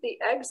shoot the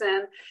eggs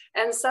in.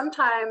 And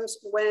sometimes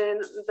when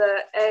the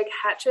egg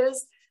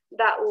hatches,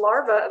 that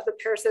larva of the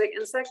parasitic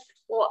insect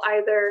will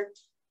either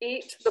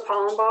eat the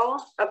pollen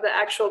ball of the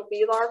actual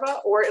bee larva,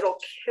 or it'll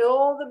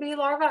kill the bee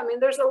larva. I mean,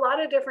 there's a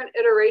lot of different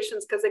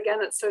iterations because, again,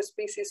 it's so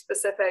species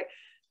specific,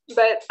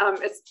 but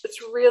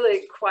it's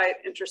really quite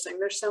interesting.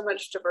 There's so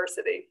much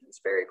diversity.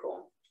 It's very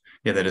cool.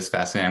 Yeah, that is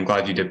fascinating. I'm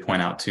glad you did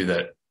point out too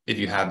that if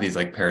you have these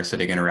like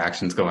parasitic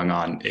interactions going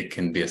on, it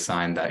can be a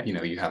sign that, you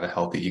know, you have a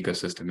healthy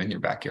ecosystem in your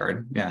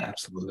backyard. Yeah,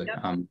 absolutely.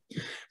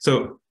 Yep.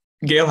 So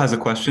Gail has a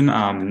question.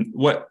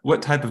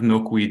 What type of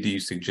milkweed do you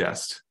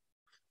suggest?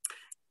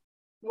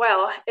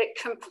 Well, it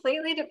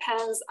completely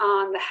depends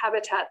on the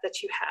habitat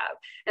that you have.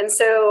 And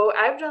so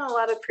I've done a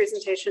lot of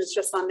presentations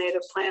just on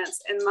native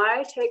plants. And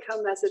my take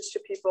home message to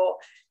people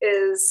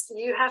is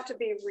you have to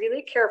be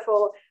really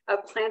careful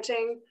of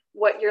planting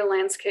what your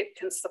landscape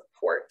can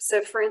support. So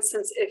for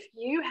instance, if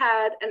you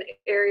had an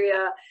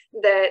area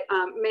that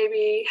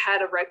maybe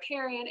had a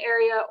riparian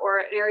area or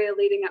an area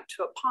leading up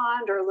to a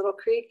pond or a little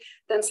creek,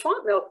 then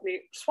swamp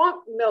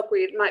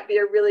milkweed might be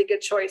a really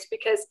good choice,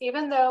 because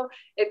even though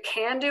it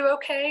can do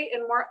okay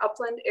in more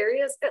upland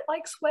areas, it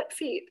likes wet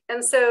feet.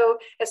 And so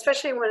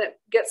especially when it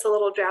gets a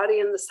little droughty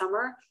in the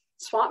summer,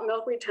 swamp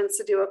milkweed tends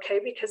to do okay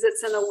because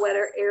it's in a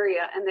wetter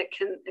area and it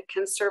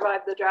can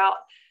survive the drought.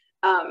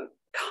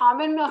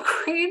 Common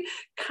milkweed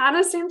kind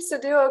of seems to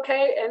do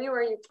okay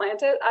anywhere you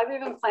plant it. I've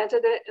even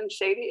planted it in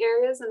shady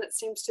areas and it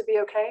seems to be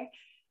okay.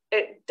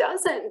 It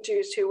doesn't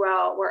do too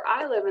well where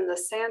I live in the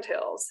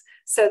sandhills.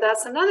 So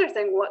that's another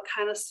thing. What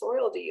kind of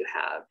soil do you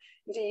have?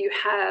 Do you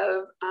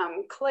have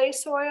clay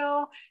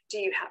soil? Do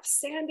you have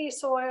sandy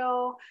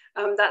soil?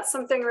 That's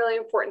something really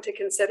important to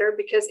consider,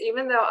 because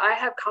even though I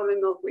have common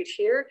milkweed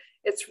here,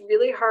 it's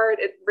really hard.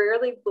 It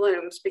rarely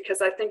blooms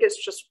because I think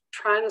it's just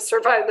trying to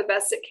survive the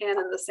best it can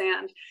in the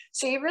sand.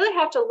 So you really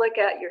have to look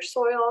at your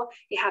soil.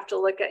 You have to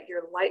look at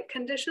your light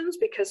conditions,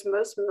 because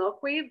most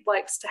milkweed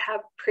likes to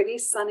have pretty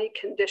sunny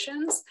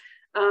conditions.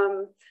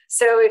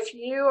 So if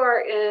you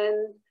are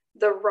in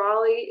the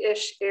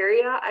Raleigh-ish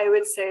area, I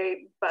would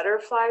say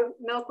butterfly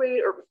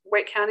milkweed, or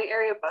Wake County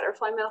area,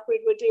 butterfly milkweed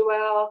would do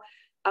well.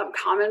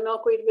 Common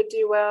milkweed would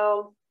do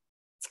well.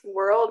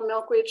 World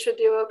milkweed should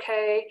do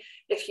okay.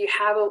 If you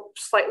have a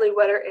slightly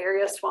wetter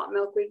area, swamp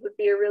milkweed would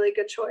be a really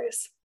good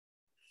choice.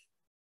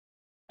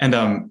 And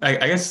I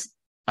guess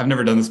I've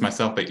never done this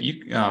myself, but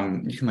you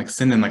can like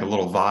send in like a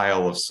little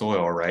vial of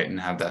soil, right, and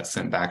have that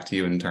sent back to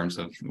you in terms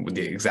of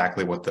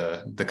exactly what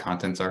the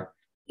contents are.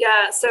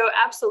 Yeah, so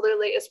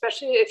absolutely,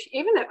 especially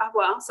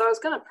so I was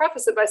going to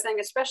preface it by saying,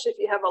 especially if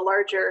you have a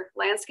larger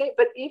landscape,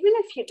 but even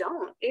if you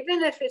don't,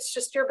 even if it's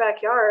just your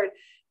backyard,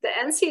 the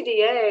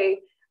NCDA,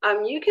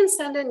 you can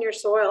send in your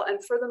soil,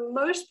 and for the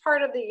most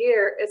part of the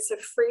year, it's a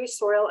free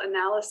soil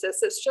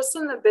analysis. It's just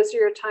in the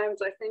busier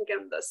times, I think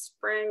in the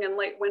spring and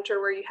late winter,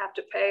 where you have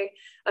to pay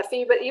a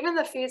fee, but even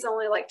the fee is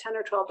only like $10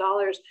 or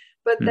 $12,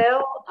 but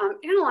they'll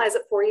analyze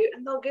it for you,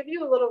 and they'll give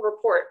you a little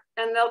report,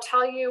 and they'll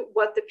tell you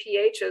what the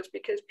pH is,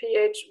 because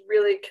pH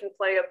really can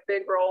play a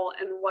big role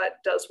in what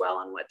does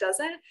well and what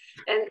doesn't.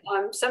 And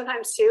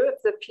sometimes too,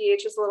 if the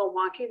pH is a little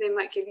wonky, they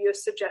might give you a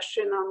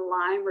suggestion on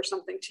lime or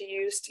something to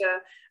use to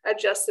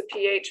adjust the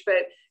pH.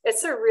 But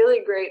it's a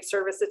really great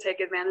service to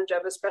take advantage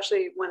of,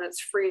 especially when it's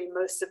free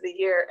most of the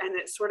year, and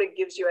it sort of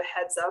gives you a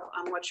heads up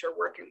on what you're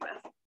working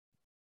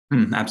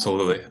with.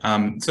 Absolutely.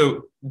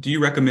 So do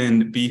you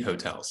recommend bee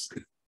hotels?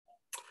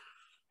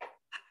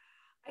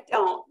 I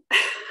don't.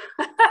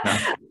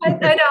 I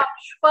don't.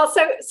 Well,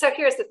 so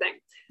here's the thing.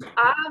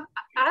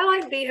 I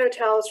like bee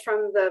hotels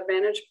from the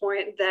vantage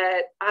point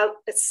that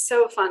it's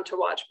so fun to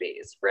watch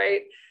bees,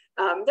 right?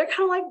 They're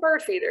kind of like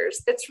bird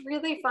feeders. It's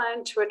really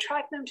fun to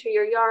attract them to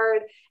your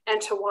yard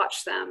and to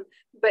watch them.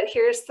 But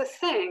here's the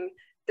thing.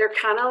 They're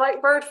kind of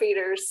like bird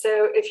feeders.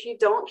 So if you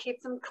don't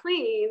keep them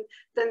clean,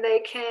 then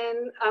they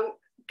can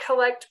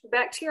collect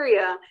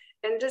bacteria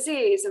and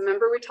disease. And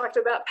remember, we talked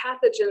about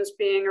pathogens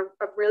being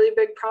a really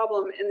big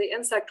problem in the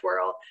insect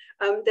world.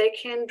 They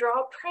can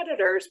draw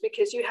predators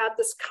because you have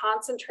this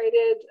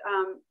concentrated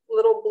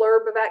little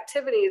blurb of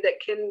activity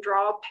that can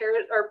draw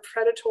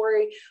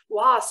predatory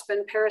wasp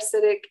and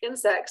parasitic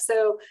insects.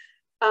 So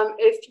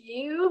if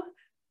you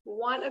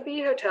want a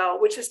bee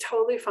hotel, which is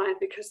totally fine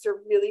because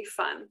they're really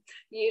fun,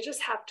 you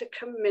just have to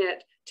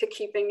commit to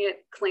keeping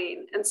it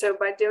clean. And so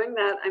by doing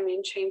that, I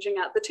mean changing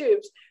out the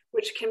tubes,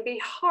 which can be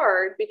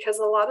hard because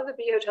a lot of the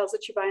bee hotels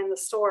that you buy in the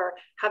store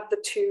have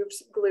the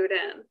tubes glued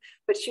in.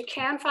 But you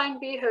can find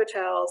bee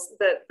hotels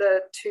that the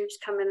tubes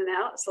come in and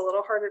out. It's a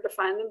little harder to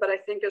find them, but I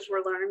think as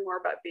we're learning more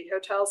about bee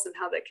hotels and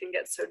how they can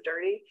get so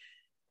dirty,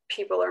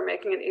 people are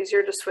making it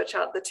easier to switch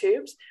out the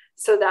tubes.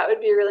 So that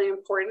would be really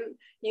important.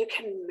 You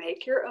can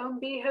make your own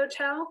bee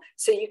hotel.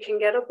 So you can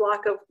get a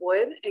block of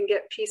wood and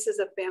get pieces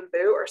of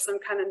bamboo or some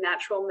kind of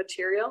natural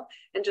material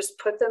and just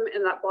put them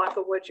in that block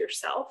of wood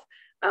yourself.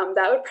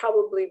 That would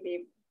probably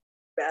be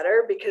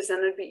better because then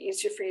it'd be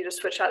easier for you to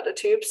switch out the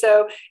tube.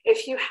 So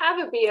if you have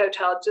a bee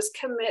hotel, just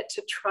commit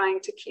to trying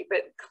to keep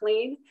it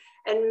clean,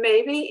 and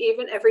maybe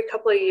even every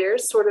couple of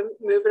years sort of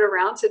move it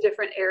around to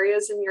different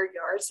areas in your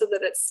yard so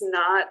that it's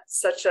not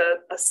such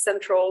a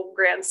central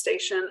grand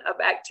station of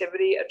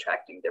activity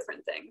attracting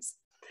different things.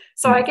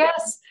 So I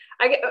guess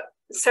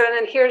so. And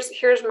then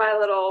here's my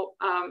little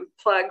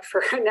plug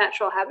for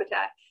natural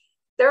habitat.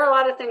 There are a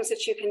lot of things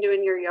that you can do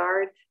in your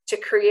yard to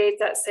create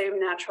that same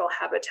natural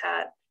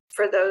habitat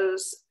for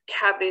those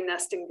cavity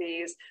nesting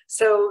bees.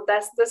 So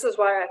this is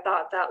why I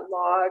thought that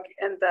log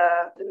and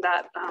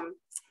that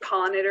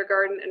pollinator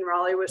garden in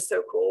Raleigh was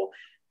so cool.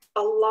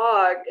 A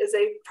log is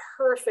a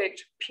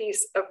perfect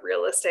piece of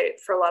real estate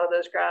for a lot of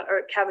those ground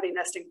or cavity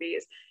nesting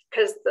bees,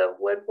 because the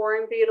wood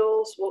boring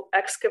beetles will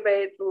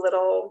excavate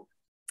little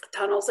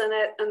tunnels in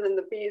it, and then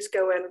the bees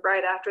go in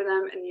right after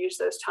them and use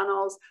those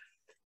tunnels.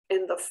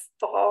 In the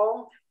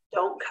fall,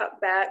 don't cut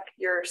back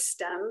your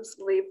stems,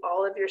 leave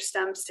all of your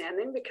stems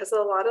standing, because a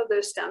lot of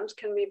those stems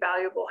can be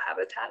valuable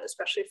habitat,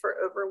 especially for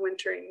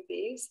overwintering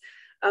bees.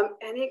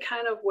 Any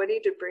kind of woody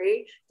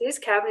debris, these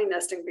cavity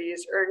nesting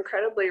bees are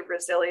incredibly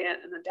resilient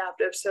and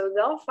adaptive. So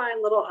they'll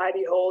find little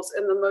hidey holes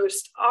in the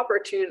most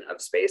opportune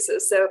of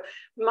spaces. So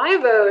my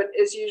vote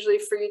is usually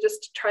for you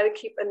just to try to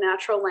keep a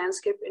natural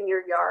landscape in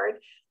your yard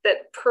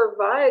that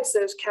provides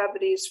those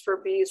cavities for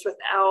bees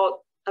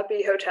without a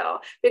bee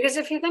hotel. Because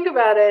if you think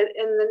about it,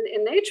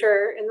 in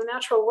nature, in the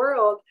natural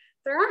world,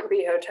 there aren't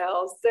bee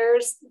hotels.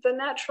 There's the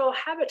natural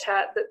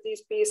habitat that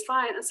these bees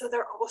find. And so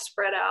they're all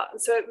spread out.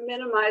 And so it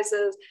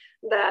minimizes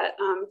that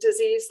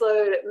disease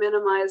load. It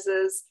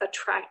minimizes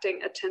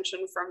attracting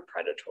attention from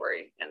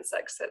predatory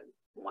insects that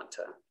want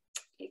to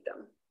eat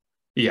them.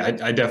 Yeah,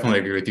 I definitely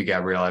agree with you,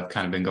 Gabrielle. I've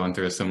kind of been going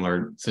through a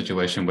similar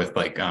situation with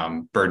like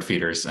bird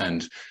feeders,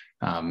 and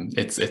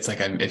it's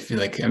like, I feel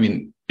like, I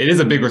mean, it is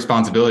a big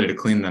responsibility to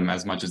clean them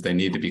as much as they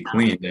need to be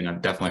cleaned. And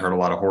I've definitely heard a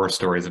lot of horror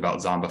stories about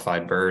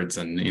zombified birds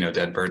and,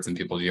 dead birds in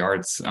people's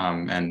yards.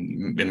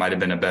 And it might've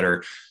been a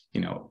better,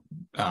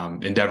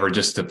 endeavor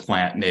just to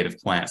plant native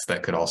plants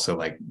that could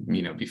also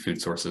be food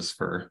sources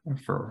for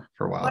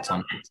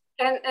wildlife.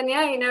 And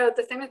yeah,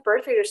 the thing with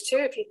bird feeders too,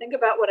 if you think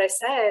about what I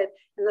said,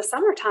 in the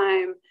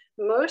summertime,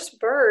 most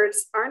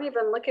birds aren't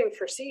even looking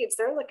for seeds.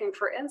 They're looking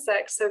for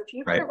insects. So if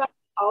you provide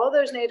all of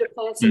those native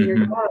plants in your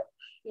yard,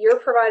 you're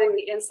providing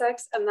the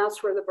insects, and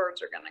that's where the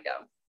birds are going to go.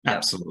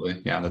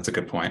 Absolutely. Yeah, that's a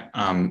good point.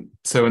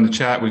 So in the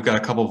chat, we've got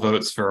a couple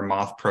votes for a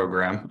moth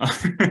program.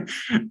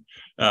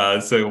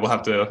 So we'll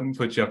have to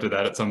put you up to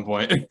that at some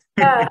point.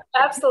 Yeah,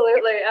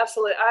 absolutely.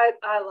 Absolutely.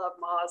 I love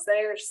moths.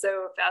 They are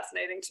so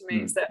fascinating to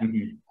me. So.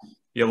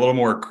 Yeah, a little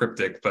more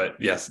cryptic, but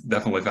yes,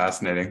 definitely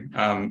fascinating.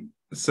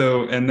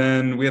 So, and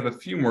then we have a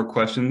few more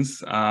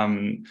questions.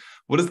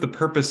 What is the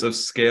purpose of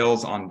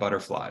scales on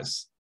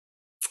butterflies?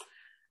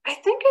 I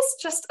think it's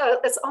just,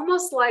 it's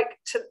almost like,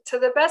 to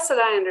the best that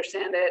I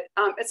understand it,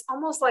 it's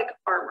almost like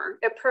armor.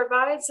 It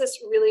provides this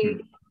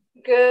really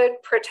good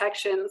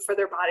protection for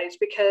their bodies,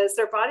 because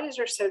their bodies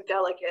are so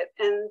delicate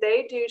and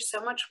they do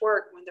so much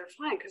work when they're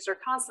flying, because they're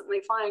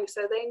constantly flying.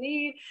 So they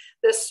need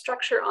this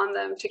structure on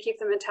them to keep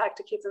them intact,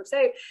 to keep them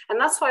safe.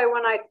 And that's why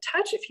when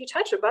if you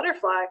touch a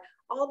butterfly,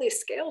 all these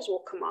scales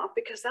will come off,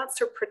 because that's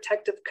their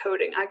protective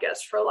coating, I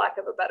guess, for lack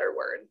of a better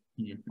word.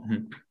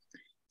 Mm-hmm.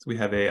 So we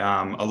have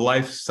a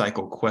life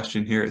cycle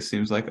question here, it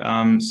seems like.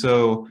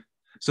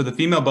 So the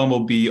female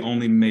bumblebee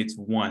only mates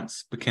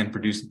once, but can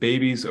produce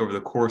babies over the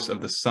course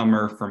of the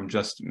summer from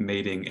just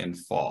mating in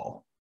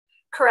fall.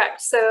 Correct.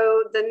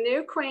 So the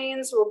new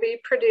queens will be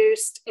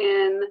produced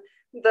in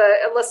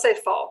let's say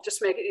fall, just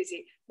to make it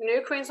easy.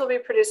 New queens will be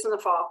produced in the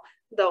fall.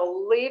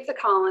 They'll leave the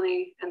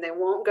colony and they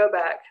won't go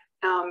back.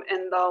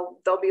 And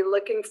they'll be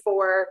looking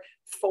for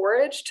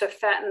forage to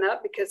fatten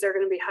up, because they're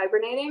going to be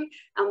hibernating,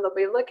 and they'll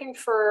be looking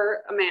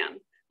for a man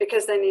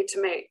because they need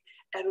to mate.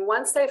 And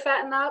once they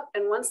fatten up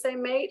and once they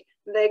mate,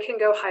 they can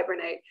go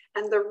hibernate.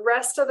 And the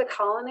rest of the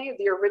colony,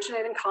 the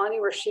originating colony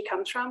where she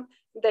comes from,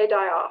 they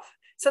die off.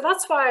 So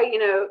that's why,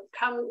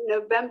 come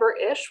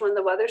November-ish, when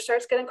the weather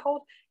starts getting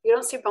cold, you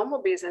don't see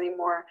bumblebees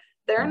anymore.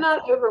 They're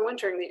not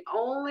overwintering. The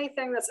only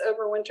thing that's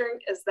overwintering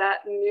is that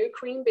new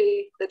queen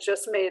bee that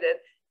just mated.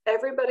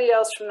 Everybody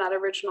else from that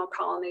original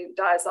colony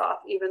dies off,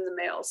 even the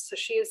males. So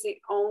she is the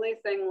only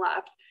thing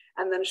left.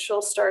 And then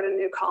she'll start a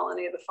new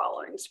colony the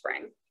following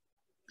spring.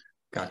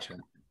 Gotcha.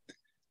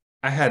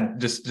 I had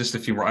just a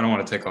few more. I don't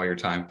want to take all your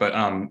time, but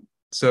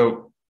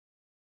so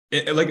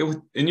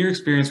in your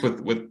experience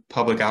with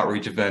public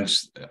outreach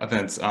events,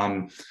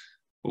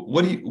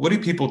 what do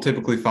people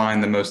typically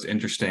find the most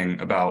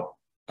interesting about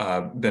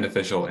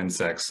beneficial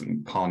insects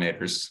and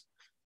pollinators?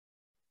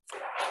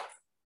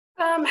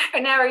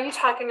 Now, are you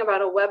talking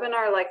about a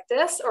webinar like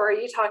this, or are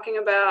you talking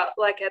about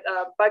like at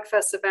a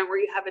Bugfest event where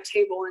you have a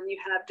table and you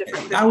have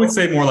different? I would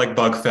say more like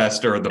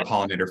Bugfest or the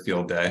Pollinator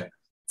Field Day.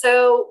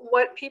 So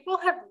what people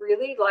have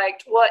really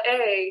liked,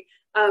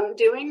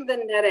 doing the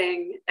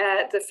netting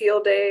at the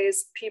field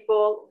days,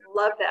 people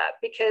love that,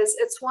 because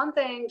it's one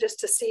thing just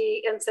to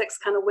see insects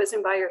kind of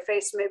whizzing by your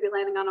face, maybe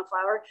landing on a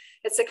flower.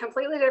 It's a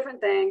completely different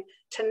thing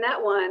to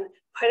net one,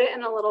 put it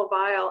in a little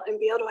vial, and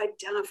be able to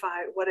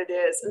identify what it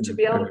is, and to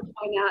be able to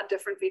point out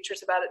different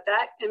features about it.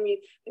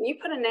 When you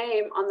put a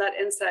name on that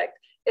insect,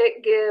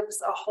 it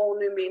gives a whole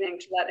new meaning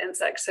to that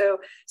insect. So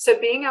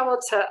being able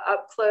to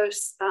up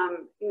close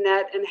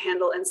net and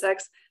handle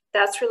insects,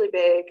 that's really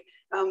big.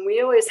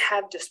 We always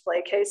have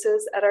display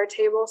cases at our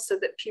table so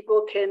that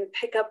people can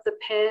pick up the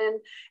pen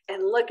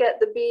and look at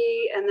the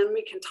bee, and then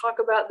we can talk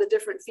about the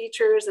different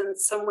features and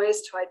some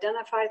ways to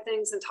identify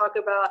things and talk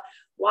about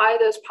why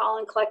those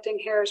pollen collecting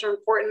hairs are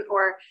important.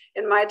 Or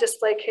in my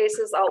display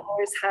cases, I'll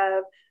always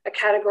have a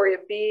category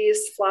of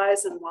bees,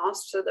 flies, and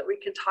wasps so that we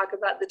can talk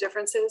about the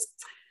differences.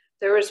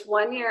 There was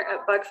one year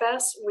at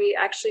Bugfest, we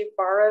actually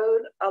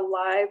borrowed a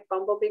live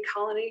bumblebee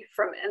colony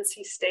from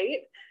NC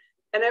State.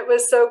 And it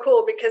was so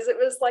cool because it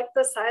was like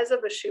the size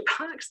of a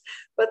shoebox,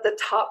 but the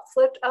top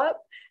flipped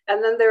up.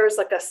 And then there was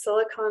like a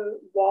silicone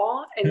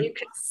wall, and you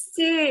could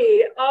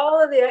see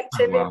all of the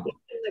activity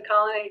in the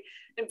colony.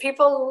 And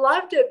people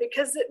loved it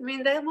because, I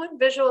mean, they want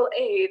visual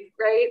aid,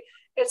 right?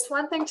 It's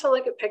one thing to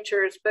look at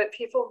pictures, but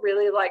people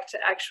really like to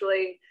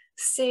actually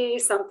see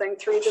something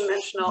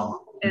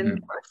three-dimensional in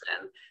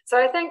person. So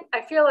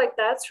I feel like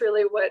that's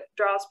really what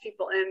draws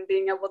people in,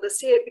 being able to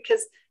see it,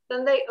 because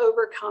then they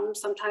overcome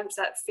sometimes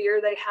that fear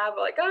they have,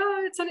 like,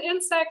 oh, it's an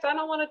insect, I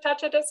don't want to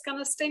touch it, it's going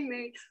to sting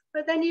me.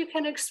 But then you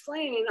can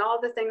explain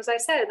all the things I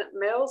said, that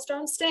males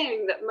don't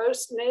sting, that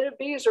most native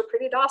bees are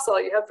pretty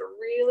docile. You have to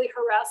really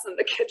harass them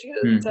to get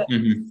you to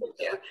you.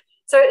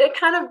 So it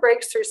kind of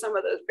breaks through some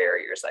of those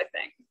barriers, I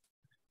think.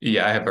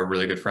 Yeah, I have a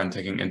really good friend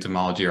taking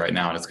entomology right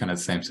now, and it's kind of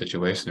the same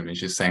situation. I mean,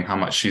 she's saying how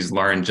much she's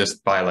learned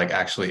just by like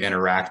actually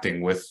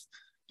interacting with,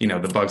 you know,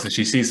 the bugs that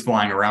she sees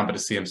flying around, but to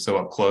see them so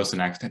up close and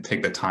actually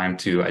take the time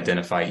to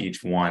identify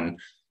each one,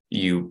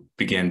 you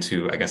begin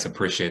to, I guess,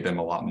 appreciate them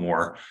a lot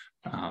more.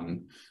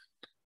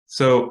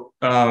 So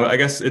I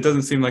guess it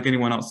doesn't seem like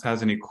anyone else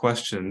has any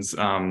questions. Do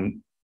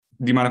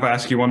you mind if I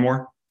ask you one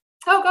more?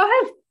 Oh, go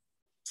ahead.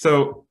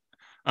 So,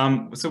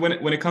 so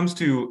when it comes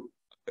to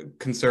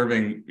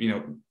conserving, you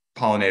know,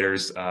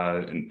 pollinators,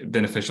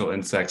 beneficial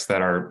insects that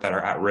are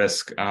at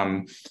risk,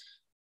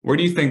 where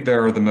do you think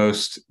there are the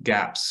most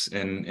gaps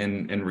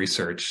in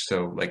research?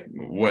 So like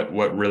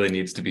what really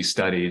needs to be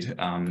studied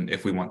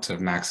if we want to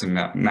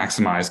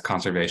maximize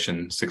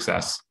conservation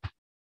success?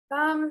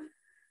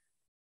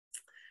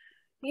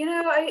 You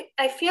know,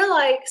 I feel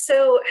like,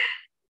 so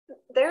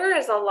there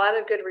is a lot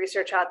of good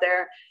research out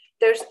there.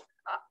 There's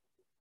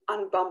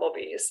on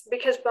bumblebees,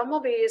 because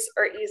bumblebees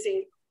are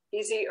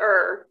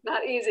easier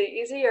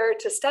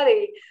to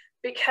study,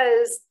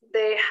 because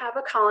they have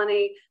a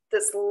colony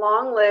that's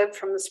long-lived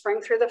from the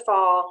spring through the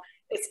fall.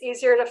 It's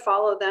easier to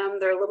follow them.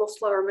 They're a little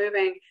slower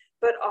moving,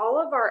 but all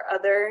of our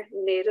other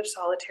native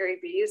solitary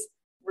bees,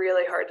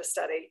 really hard to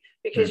study,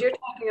 because you're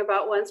talking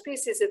about one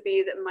species of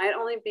bee that might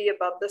only be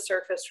above the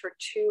surface for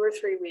 2 or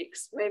 3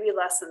 weeks, maybe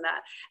less than that.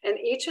 And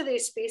each of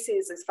these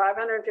species, these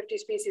 550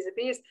 species of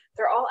bees,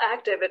 they're all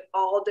active at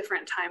all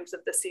different times of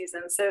the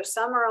season. So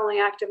some are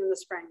only active in the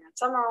spring, and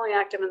some are only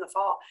active in the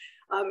fall.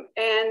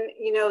 And,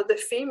 you know, the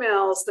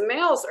males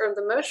are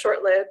the most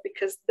short-lived,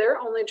 because their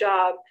only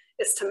job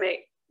is to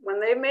mate. When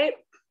they mate,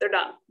 they're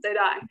done, they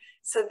die.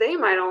 So they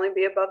might only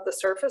be above the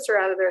surface or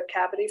out of their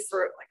cavity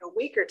for like a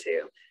week or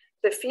two.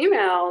 The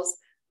females,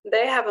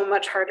 they have a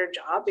much harder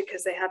job,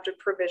 because they have to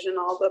provision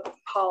all the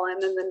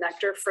pollen and the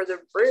nectar for the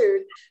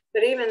brood.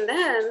 But even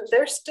then,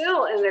 they're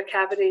still in their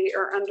cavity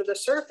or under the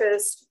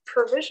surface,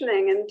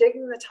 provisioning and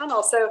digging the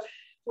tunnel. So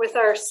with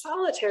our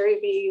solitary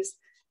bees,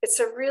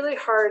 it's a really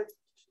hard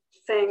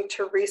thing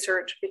to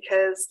research,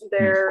 because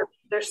they're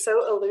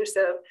so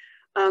elusive.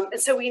 And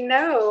so we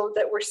know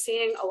that we're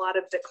seeing a lot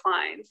of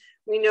decline.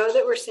 We know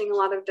that we're seeing a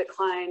lot of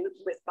decline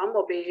with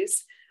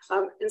bumblebees.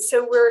 And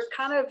so we're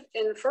kind of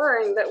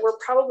inferring that we're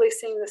probably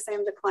seeing the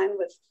same decline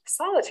with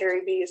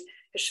solitary bees.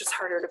 It's just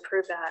harder to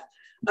prove that.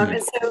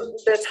 And so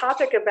the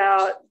topic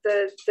about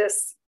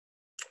this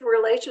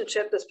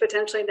relationship, this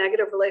potentially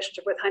negative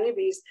relationship with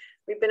honeybees,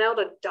 we've been able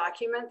to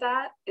document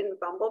that in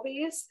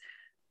bumblebees,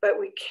 but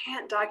we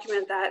can't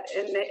document that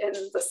in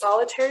the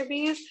solitary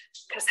bees,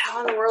 because how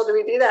in the world do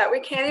we do that?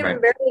 We can't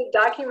even barely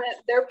document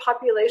their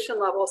population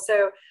level.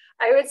 So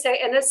I would say,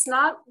 and it's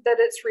not that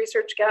it's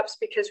research gaps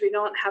because we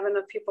don't have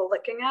enough people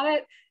looking at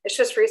it. It's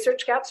just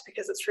research gaps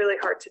because it's really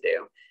hard to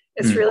do.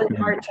 It's really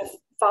hard to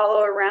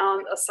follow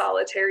around a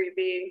solitary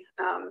bee.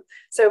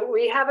 So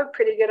we have a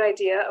pretty good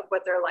idea of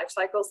what their life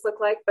cycles look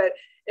like, but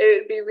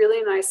it would be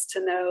really nice to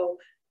know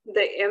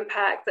the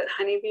impact that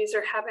honeybees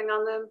are having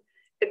on them.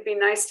 It'd be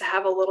nice to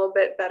have a little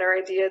bit better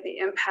idea of the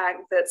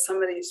impact that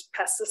some of these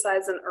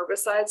pesticides and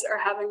herbicides are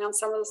having on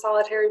some of the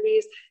solitary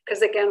bees.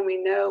 Because again, we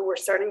know we're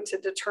starting to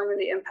determine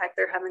the impact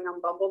they're having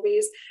on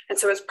bumblebees. And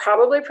so it's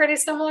probably pretty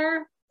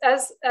similar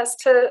as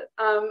to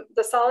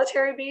the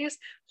solitary bees.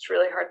 It's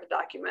really hard to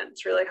document.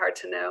 It's really hard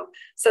to know.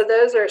 So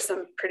those are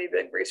some pretty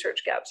big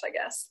research gaps, I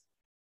guess.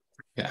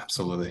 Yeah,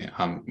 absolutely.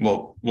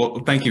 Well,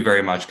 thank you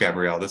very much,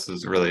 Gabrielle. This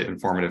is really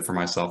informative for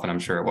myself, and I'm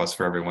sure it was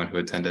for everyone who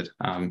attended.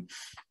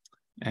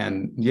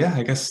 And yeah,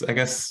 I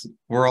guess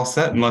we're all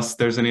set unless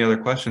there's any other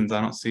questions. I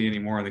don't see any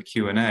more in the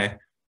Q&A. And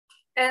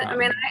I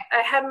mean,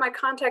 I had my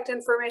contact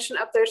information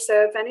up there.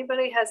 So if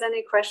anybody has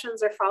any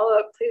questions or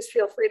follow-up, please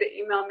feel free to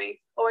email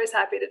me. Always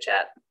happy to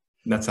chat.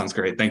 That sounds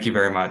great. Thank you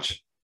very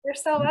much. You're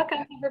so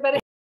welcome, everybody.